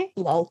 Okay.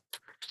 Lol.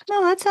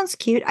 No, that sounds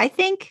cute. I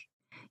think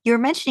you were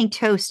mentioning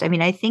toast. I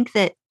mean, I think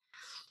that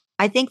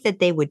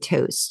they would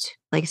toast.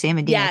 Like Sam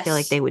and Dean, yes. I feel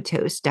like they would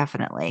toast,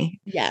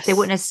 definitely. Yes. They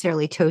wouldn't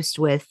necessarily toast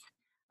with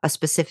a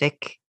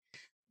specific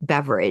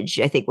beverage.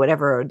 I think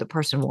whatever the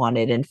person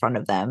wanted in front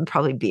of them,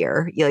 probably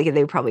beer. They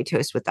would probably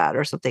toast with that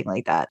or something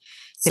like that.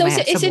 So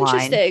it's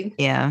interesting. Wine.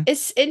 Yeah.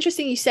 It's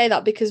interesting you say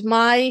that, because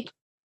my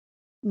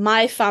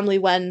family,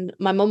 when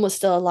my mum was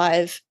still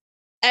alive,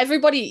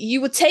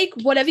 you would take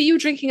whatever you were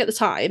drinking at the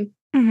time.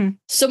 Mm-hmm.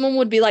 Someone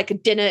would be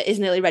like, dinner is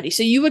nearly ready.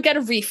 So you would get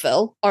a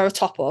refill or a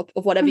top up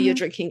of whatever you're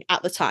drinking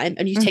at the time,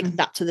 and you take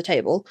that to the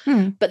table.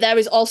 Mm-hmm. But there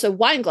is also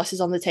wine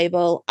glasses on the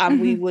table, and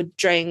we would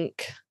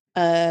drink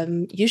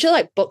usually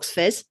like Bucks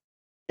Fizz.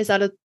 Is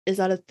that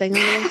a thing?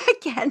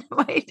 Again,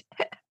 wait.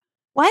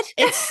 What?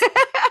 It's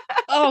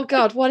oh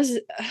god, what is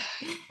it?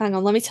 Hang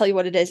on, let me tell you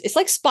what it is. It's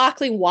like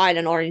sparkling wine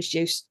and orange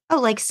juice. Oh,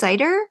 like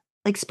cider?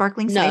 Like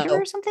sparkling cider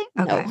or something?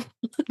 Okay.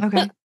 No.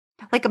 Okay.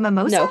 Like a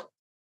mimosa? No.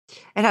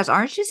 It has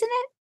orange juice in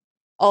it?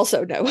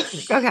 Also no.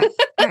 Okay.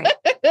 All right.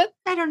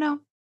 I don't know.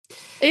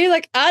 And you're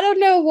like, I don't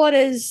know what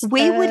is.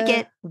 We would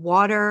get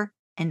water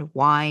and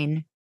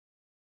wine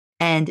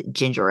and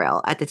ginger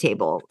ale at the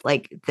table,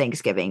 like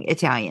Thanksgiving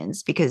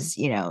Italians, because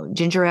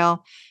ginger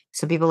ale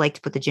Some people like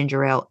to put the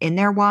ginger ale in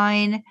their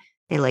wine.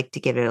 They like to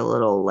give it a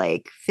little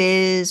like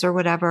fizz or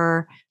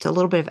whatever. It's a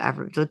little bit of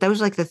every.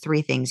 Those are like the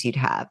three things you'd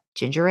have: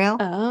 ginger ale,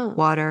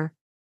 water,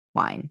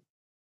 wine.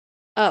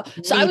 Oh,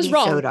 so maybe I was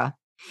wrong. Soda.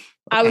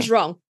 Okay. I was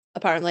wrong.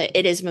 Apparently,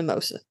 it is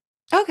mimosa.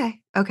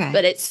 Okay.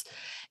 But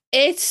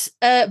it's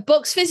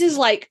Bucks Fizz is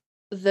like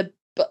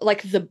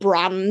the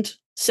brand.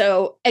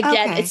 So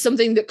again, it's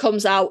something that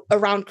comes out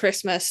around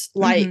Christmas,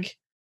 like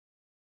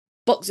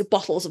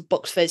bottles of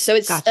Bucks Fizz. So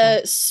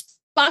it's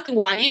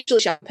sparkling wine,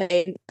 usually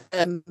champagne,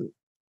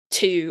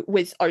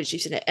 with orange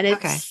juice in it, and it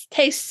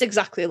tastes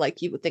exactly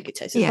like you would think it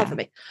tastes. It's not for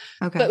me.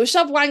 Okay. But we should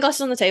have wine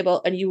glasses on the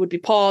table, and you would be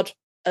poured,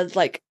 and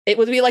like it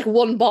would be like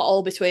one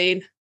bottle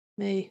between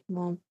me,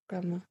 mom,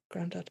 grandma,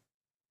 granddad.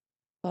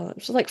 Well,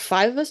 it's like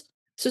 5 of us,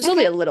 so it's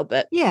only a little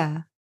bit.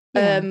 Yeah.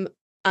 And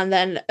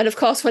of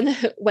course,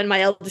 when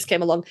my eldest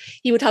came along,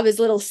 they would have their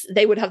little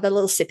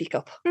sippy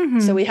cup.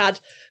 So we had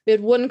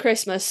one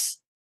Christmas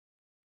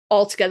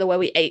all together where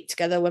we ate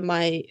together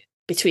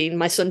between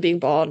my son being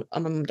born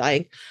and my mum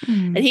dying.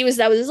 And he was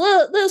there with his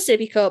little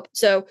sippy cup.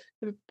 So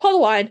you pour the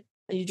wine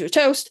and you do a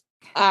toast.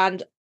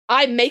 And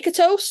I make a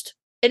toast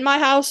in my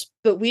house,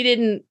 but we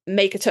didn't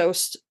make a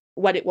toast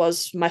when it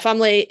was my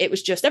family. It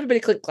was just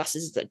everybody clinked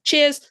glasses and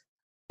cheers.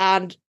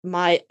 And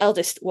my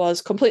eldest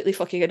was completely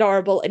fucking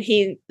adorable, and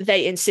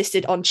they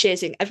insisted on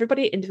cheersing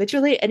everybody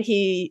individually, and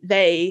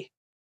they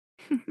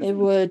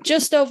were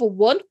just over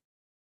 1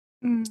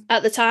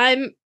 at the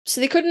time, so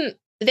they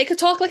could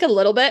talk like a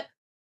little bit,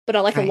 but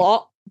not like a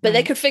lot. But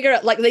they could figure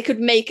out, like, they could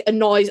make a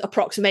noise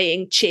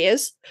approximating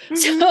cheers.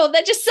 So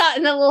they just sat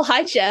in a little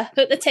high chair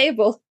at the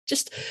table,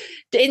 just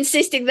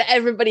insisting that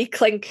everybody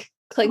clink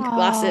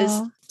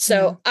glasses.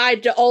 So I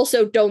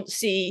also don't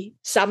see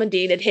Sam and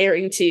Dean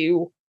adhering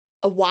to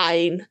a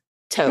wine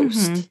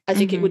toast. I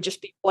think it would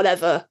just be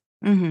whatever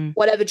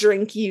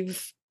drink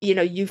you've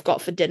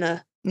got for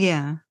dinner.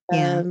 Yeah.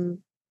 And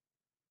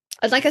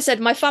like I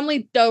said, my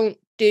family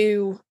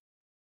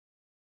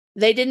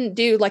they didn't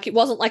do like, it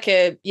wasn't like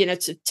a,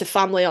 to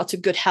family or to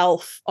good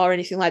health or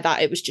anything like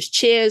that. It was just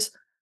cheers.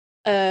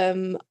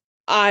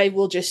 I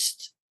will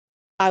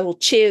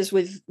cheers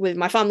with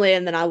my family,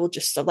 and then I will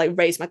just like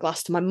raise my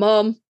glass to my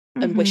mum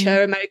and wish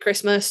her a Merry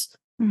Christmas.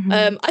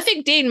 I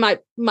think Dean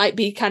might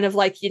be kind of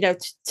like,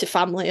 to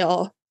family,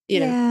 or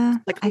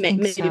like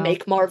maybe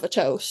make more of a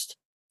toast.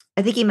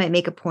 I think he might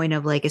make a point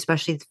of, like,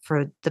 especially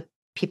for the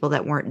people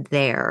that weren't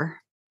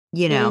there,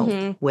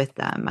 with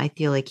them. I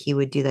feel like he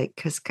would do that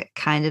because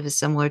kind of is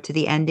similar to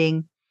the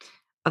ending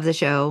of the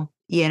show,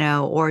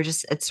 or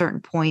just at certain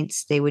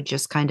points they would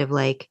just kind of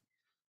like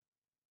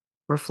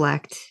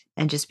reflect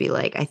and just be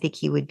like, I think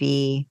he would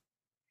be,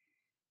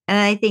 and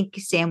I think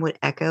Sam would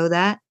echo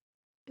that.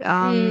 But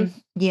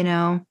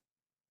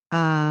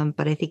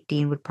I think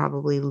Dean would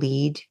probably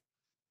lead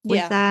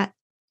with that.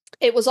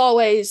 It was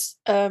always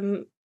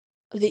the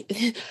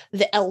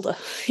elder,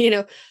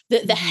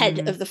 the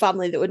head of the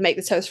family that would make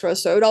the toast for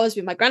us. So it would always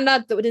be my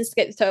granddad that would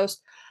instigate the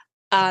toast.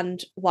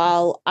 And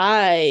while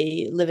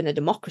I live in a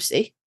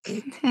democracy,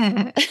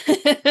 it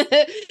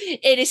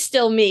is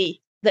still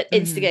me that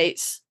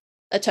instigates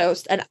a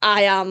toast. And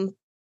I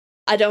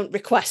don't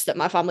request that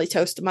my family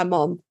toast to my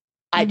mom.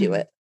 I do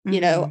it.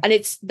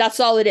 And that's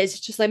all it is. It's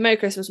just like, Merry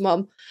Christmas,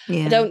 Mum.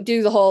 I don't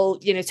do the whole,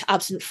 to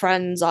absent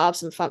friends or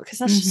absent family, because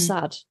that's just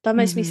sad. That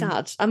makes me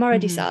sad. I'm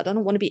already sad. I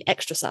don't want to be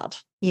extra sad.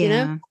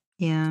 Yeah.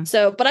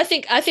 So, but I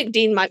think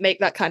Dean might make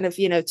that kind of,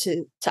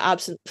 to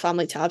absent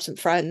family, to absent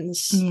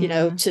friends,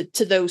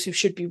 to those who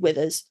should be with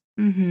us,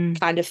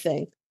 kind of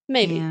thing.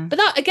 Maybe. Yeah. But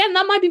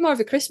that might be more of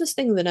a Christmas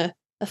thing than a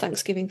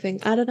Thanksgiving thing.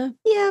 I don't know.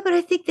 Yeah, but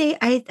I think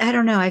I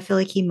don't know. I feel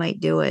like he might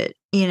do it,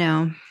 I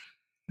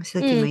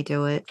feel like he might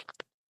do it.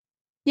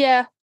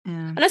 Yeah.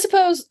 And I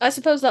suppose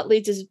that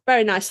leads us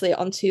very nicely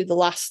onto the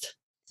last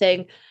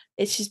thing.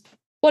 It's just,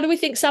 what do we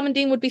think Sam and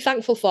Dean would be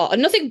thankful for?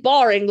 And nothing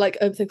boring, like,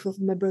 I'm thankful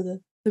for my brother.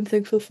 I'm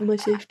thankful for my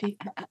safety.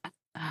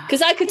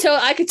 Because I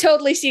could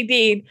totally see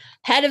Dean,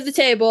 head of the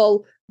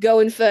table,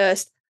 going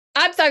first.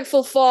 I'm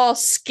thankful for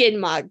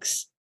skin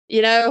mags,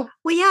 Well,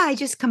 yeah, I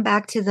just come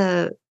back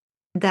to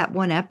that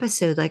one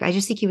episode. Like, I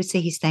just think he would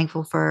say he's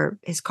thankful for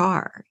his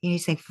car.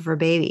 He's thankful for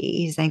baby.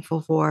 He's thankful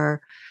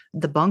for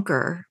the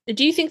bunker.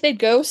 Do you think they'd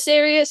go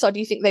serious, or do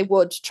you think they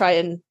would try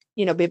and,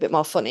 be a bit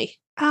more funny?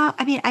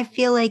 I mean, I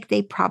feel like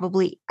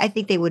I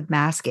think they would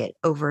mask it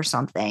over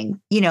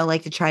something,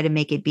 like to try to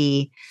make it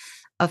be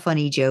a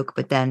funny joke,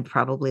 but then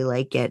probably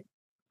like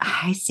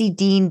I see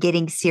Dean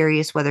getting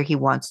serious whether he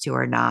wants to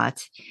or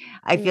not.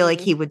 I feel like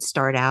he would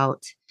start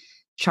out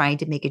trying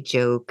to make a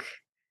joke,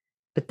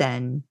 but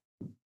then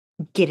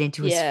get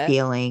into his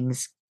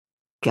feelings,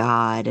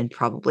 God, and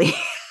probably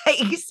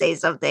say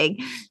something,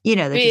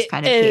 that just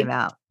kind of came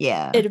out.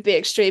 Yeah. It'd be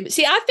extreme.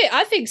 See,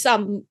 I think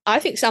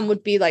Sam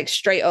would be like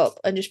straight up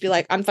and just be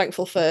like, I'm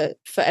thankful for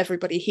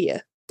everybody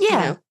here.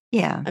 Yeah.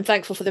 Yeah. I'm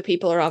thankful for the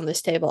people around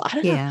this table. I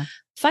don't know. I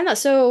find that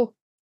so,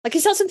 like,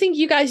 is that something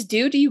you guys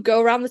do? Do you go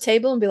around the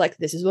table and be like,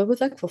 this is what we're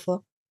thankful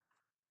for?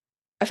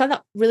 I find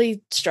that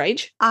really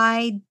strange.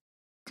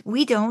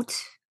 We don't.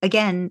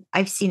 Again,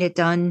 I've seen it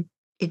done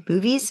in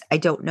movies. I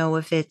don't know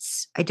if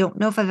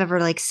I've ever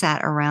like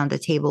sat around a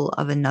table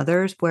of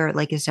another's where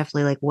like it's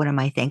definitely like, what am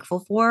I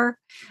thankful for?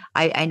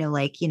 I know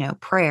like,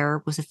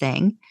 prayer was a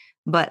thing,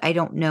 but I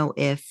don't know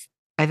if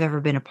I've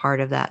ever been a part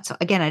of that. So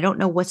again, I don't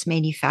know what's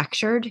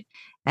manufactured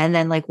and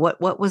then like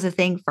what was a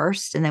thing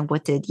first and then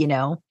what did,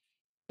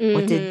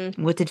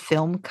 what did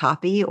film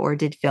copy or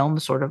did film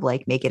sort of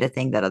like make it a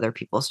thing that other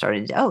people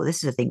started to, oh,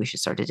 this is a thing we should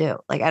start to do.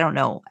 Like, I don't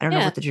know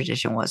what the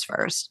tradition was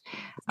first.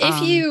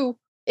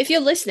 If you're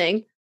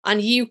listening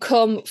and you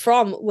come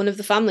from one of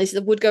the families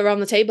that would go around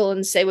the table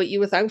and say what you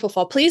were thankful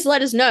for, please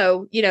let us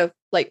know,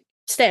 like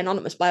stay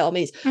anonymous by all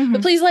means,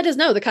 but please let us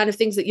know the kind of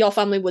things that your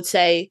family would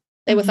say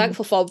they were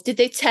thankful for. Did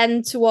they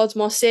tend towards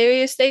more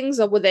serious things,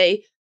 or were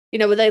they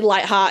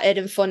lighthearted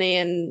and funny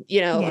and,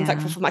 I'm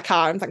thankful for my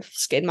car, I'm thankful for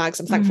skin mags,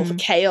 I'm thankful for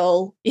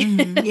kale,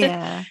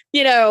 yeah,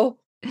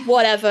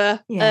 whatever.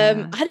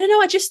 Yeah. I don't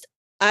know.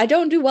 I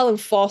don't do well in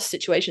forced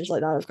situations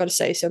like that, I've got to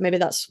say. So maybe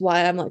that's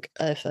why I'm like,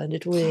 I find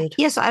it weird.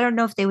 Yeah, so I don't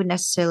know if they would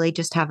necessarily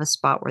just have a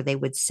spot where they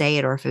would say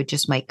it or if it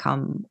just might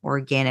come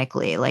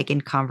organically, like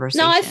in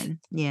conversation.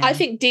 No, I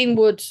think Dean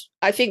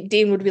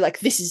would be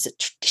like, this is a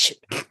tradition.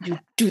 You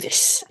do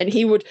this. And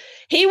he would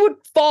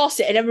force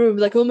it and everyone would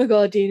be like, oh my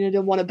God, Dean, I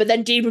don't want to. But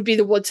then Dean would be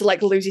the one to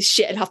like lose his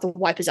shit and have to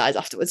wipe his eyes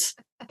afterwards.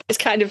 It's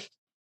kind of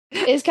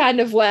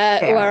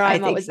where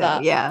I'm at with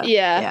that.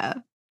 Yeah.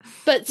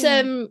 But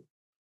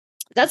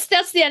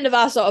that's the end of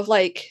our sort of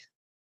like,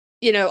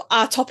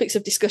 our topics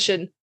of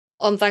discussion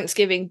on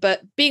Thanksgiving.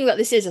 But being that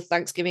this is a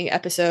Thanksgiving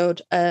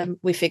episode,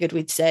 we figured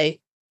we'd say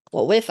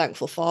what we're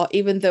thankful for,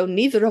 even though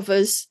neither of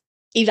us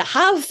either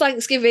have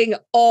Thanksgiving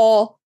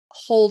or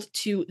hold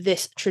to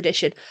this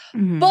tradition.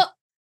 But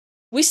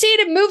we see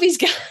it in movies,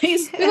 guys.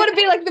 We want to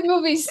be like the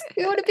movies.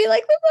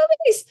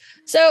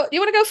 So, do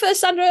you want to go first,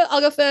 Sandra? I'll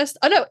go first.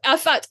 Oh, no. In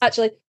fact,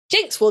 actually,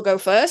 Jinx will go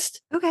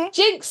first. Okay.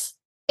 Jinx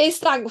is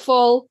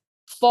thankful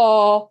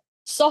for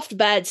soft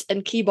beds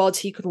and keyboards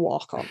he could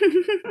walk on.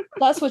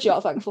 That's what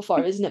you're thankful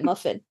for, isn't it,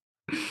 Muffin?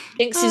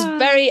 Jinx is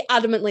very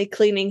adamantly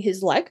cleaning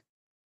his leg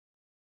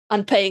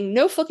and paying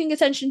no fucking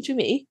attention to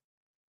me.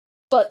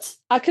 But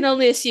I can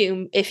only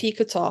assume if he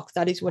could talk,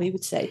 that is what he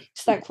would say.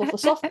 He's thankful for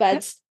soft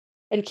beds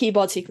and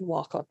keyboards he can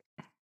walk on.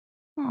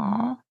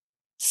 Aww.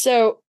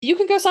 So you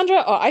can go, Sandra,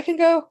 or I can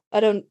go. I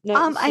don't know.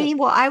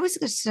 I was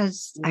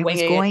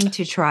going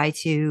to try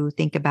to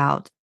think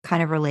about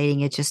kind of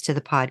relating it just to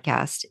the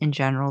podcast in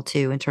general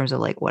too, in terms of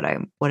like what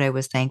I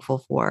was thankful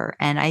for.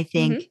 And I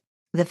think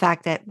the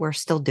fact that we're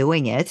still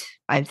doing it,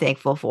 I'm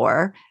thankful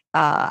for.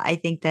 I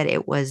think that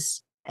it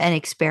was an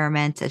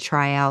experiment, a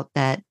tryout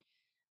that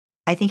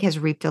I think has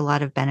reaped a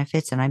lot of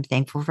benefits. And I'm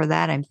thankful for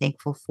that. I'm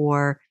thankful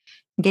for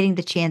getting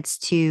the chance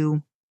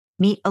to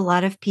meet a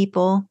lot of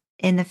people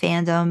in the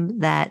fandom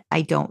that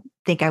I don't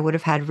think I would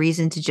have had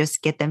reason to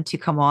just get them to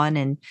come on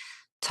and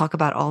talk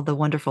about all the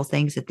wonderful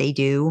things that they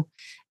do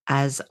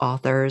as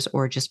authors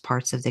or just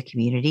parts of the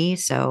community.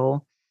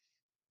 So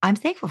I'm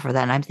thankful for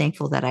that. And I'm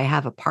thankful that I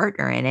have a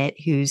partner in it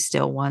who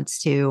still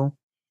wants to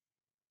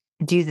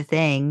do the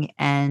thing.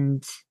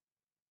 And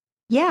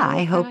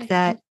I hope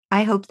that,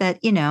 I hope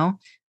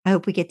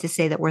we get to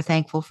say that we're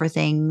thankful for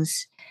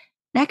things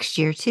next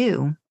year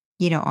too,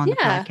 on the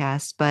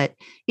podcast. But,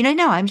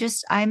 no, I'm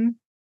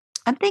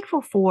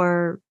thankful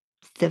for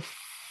the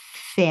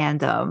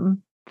fandom.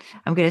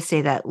 I'm going to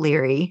say that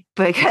leery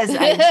because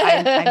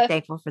I'm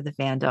thankful for the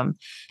fandom.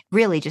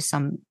 Really just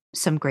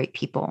some great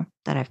people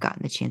that I've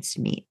gotten the chance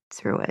to meet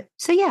through it.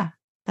 So yeah,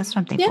 that's what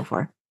I'm thankful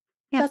for.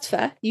 Yeah. That's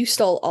fair. You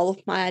stole all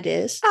of my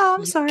ideas. Oh,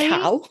 I'm sorry.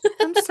 Cow.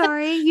 I'm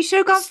sorry. You should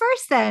have gone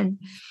first then.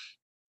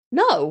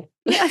 No.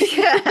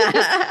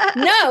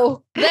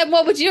 No. Then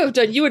what would you have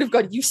done? You would have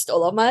gone, you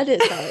stole all my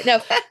ideas.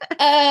 No.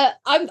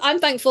 I'm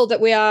thankful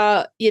that we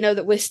are,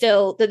 that we're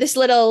still, that this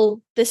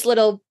little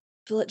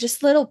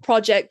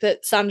project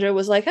that Sandra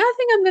was like, I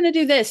think I'm going to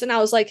do this. And I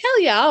was like,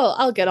 hell yeah,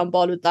 I'll get on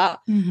board with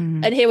that.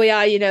 And here we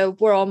are,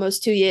 we're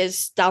almost 2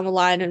 years down the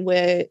line and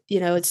we're,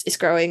 it's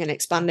growing and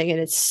expanding and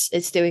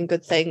it's doing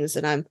good things.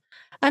 And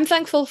I'm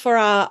thankful for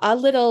our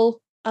little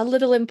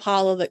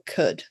Impala that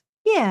could.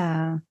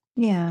 Yeah.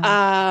 Yeah.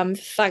 I'm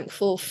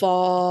thankful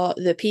for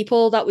the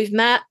people that we've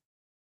met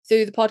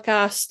through the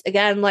podcast.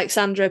 Again, like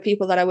Sandra,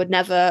 people that I would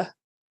never,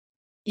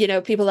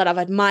 people that I've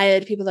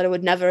admired, people that I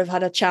would never have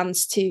had a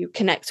chance to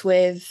connect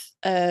with,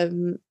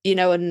 and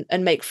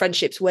make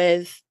friendships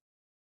with,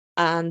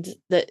 and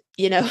that,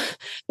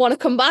 want to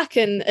come back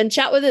and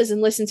chat with us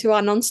and listen to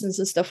our nonsense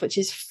and stuff, which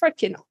is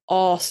freaking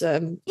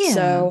awesome. Yeah.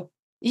 So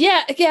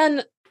yeah, again,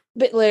 a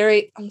bit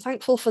leery. I'm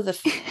thankful for the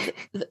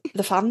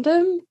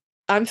fandom.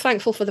 I'm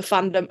thankful for the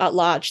fandom at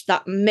large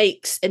that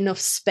makes enough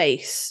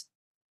space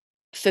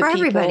for people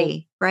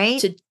everybody,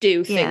 right? To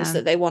do things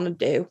that they want to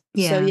do.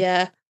 Yeah. So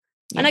yeah.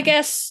 And I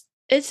guess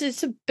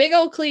it's a big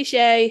old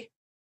cliche.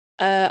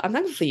 I'm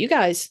thankful for you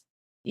guys.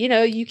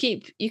 You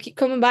keep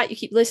coming back, you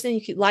keep listening,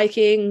 you keep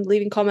liking,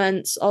 leaving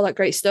comments, all that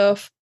great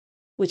stuff,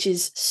 which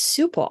is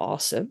super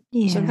awesome.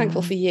 Yeah. So I'm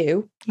thankful for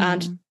you. Yeah.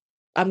 And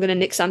I'm going to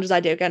nick Sandra's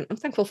idea again. I'm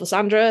thankful for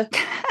Sandra.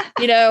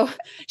 You know,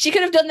 she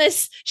could have done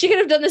this. She could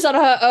have done this on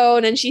her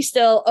own, and she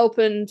still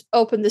opened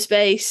the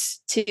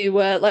space to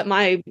let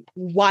my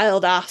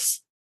wild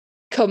ass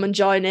come and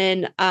join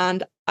in.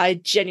 And I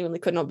genuinely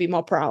could not be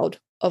more proud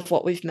of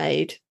what we've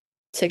made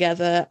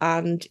together,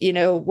 and you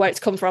know where it's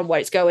come from, where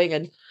it's going,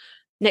 and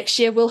next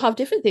year we'll have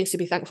different things to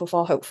be thankful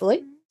for,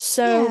 hopefully.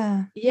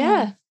 So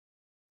yeah.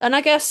 And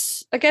I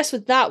guess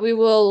with that, we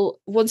will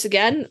once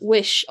again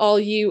wish all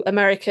you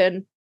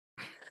American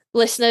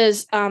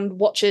listeners and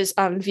watchers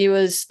and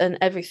viewers and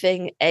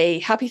everything a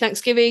happy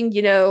Thanksgiving.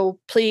 You know,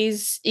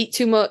 please eat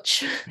too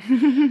much,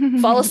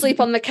 fall asleep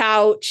on the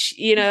couch,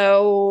 you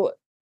know,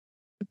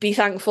 be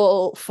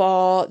thankful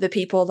for the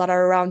people that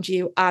are around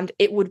you. And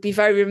it would be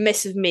very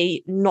remiss of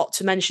me not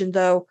to mention,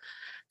 though,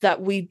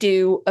 that we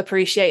do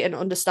appreciate and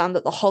understand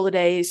that the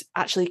holidays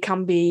actually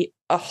can be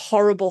a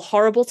horrible,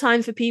 horrible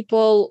time for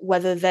people,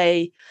 whether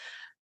they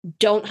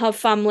don't have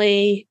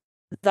family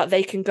that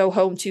they can go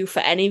home to for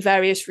any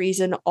various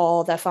reason,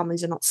 or their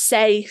families are not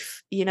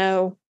safe, you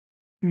know.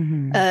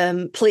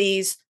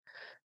 Please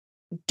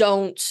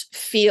don't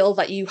feel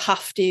that you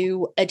have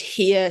to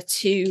adhere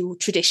to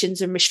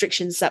traditions and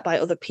restrictions set by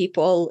other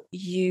people.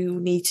 You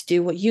need to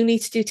do what you need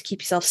to do to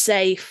keep yourself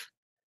safe.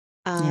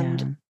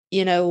 And,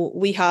 you know,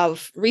 we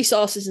have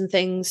resources and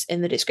things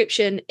in the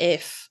description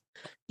if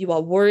you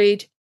are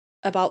worried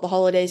about the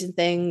holidays and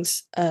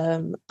things.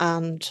 And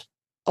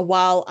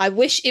while I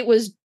wish it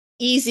was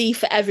easy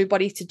for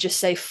everybody to just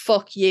say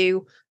fuck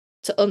you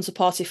to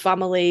unsupportive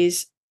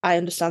families, I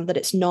understand that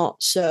it's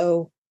not.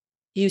 So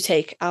you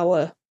take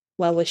our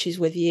well wishes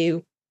with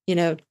you, you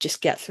know,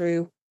 just get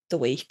through the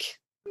week.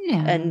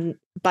 Yeah. And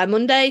by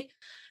Monday,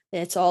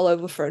 it's all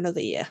over for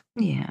another year.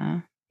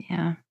 Yeah.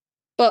 Yeah.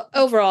 But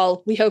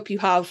overall, we hope you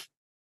have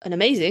an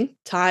amazing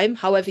time,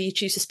 however you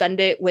choose to spend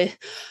it, with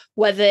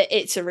whether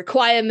it's a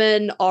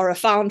requirement or a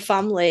found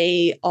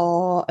family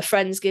or a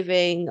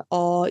Friendsgiving,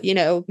 or, you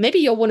know, maybe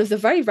you're one of the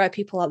very rare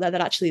people out there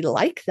that actually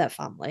like their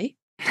family.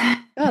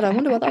 God, I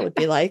wonder what that would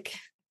be like.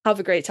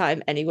 Have a great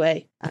time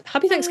anyway. And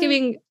happy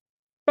Thanksgiving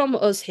from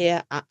us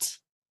here at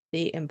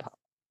the Impala.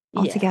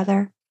 All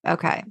together?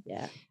 Okay.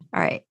 Yeah.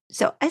 All right.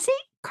 So I see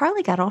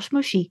Carly got all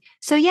smushy.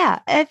 So yeah,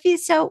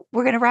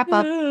 we're going to wrap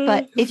up.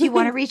 But if you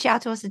want to reach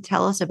out to us and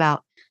tell us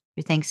about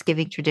your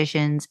Thanksgiving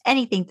traditions,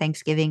 anything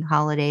Thanksgiving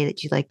holiday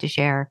that you'd like to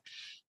share,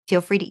 feel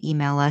free to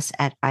email us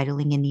at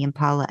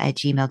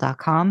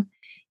idlingintheimpala@gmail.com.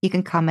 You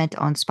can comment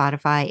on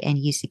Spotify and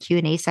use the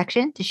Q&A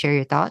section to share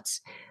your thoughts.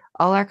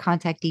 All our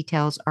contact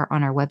details are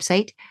on our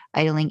website,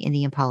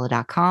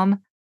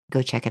 idlingintheimpala.com.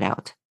 Go check it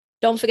out.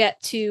 Don't forget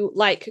to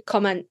like,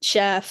 comment,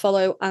 share,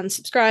 follow, and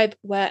subscribe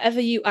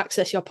wherever you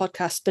access your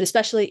podcast, but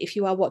especially if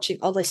you are watching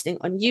or listening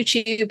on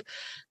YouTube.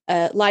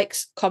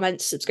 Likes,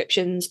 comments,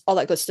 subscriptions, all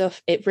that good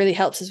stuff. It really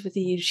helps us with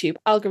the YouTube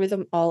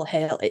algorithm. All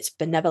hail its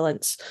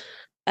benevolence.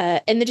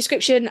 In the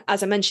description,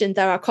 as I mentioned,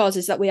 there are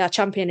causes that we are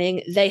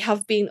championing. They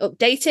have been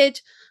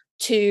updated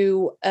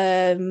to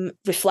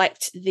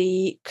reflect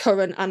the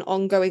current and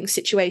ongoing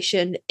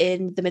situation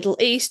in the Middle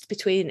East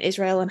between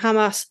Israel and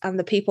Hamas and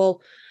the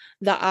people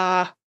that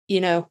are,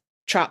 you know,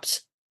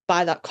 trapped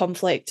by that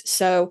conflict.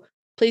 So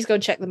please go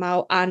and check them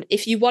out. And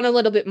if you want a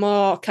little bit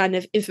more kind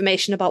of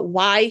information about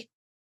why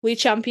we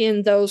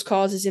champion those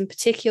causes in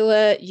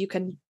particular, you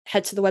can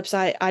head to the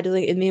website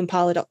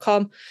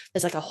idlingintheimpala.com.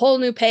 There's like a whole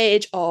new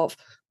page of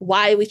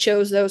why we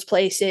chose those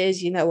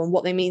places, you know, and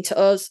what they mean to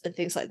us and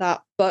things like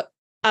that. But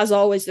as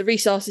always, the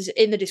resources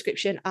in the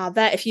description are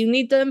there if you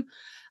need them.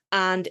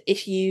 And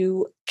if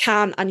you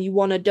can and you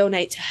want to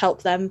donate to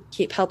help them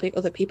keep helping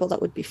other people, that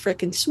would be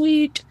freaking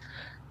sweet.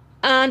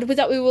 And with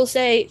that, we will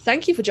say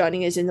thank you for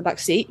joining us in the back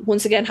seat.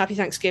 Once again, happy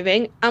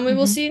Thanksgiving. And we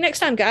will see you next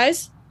time,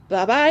 guys.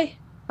 Bye-bye.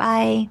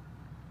 Bye.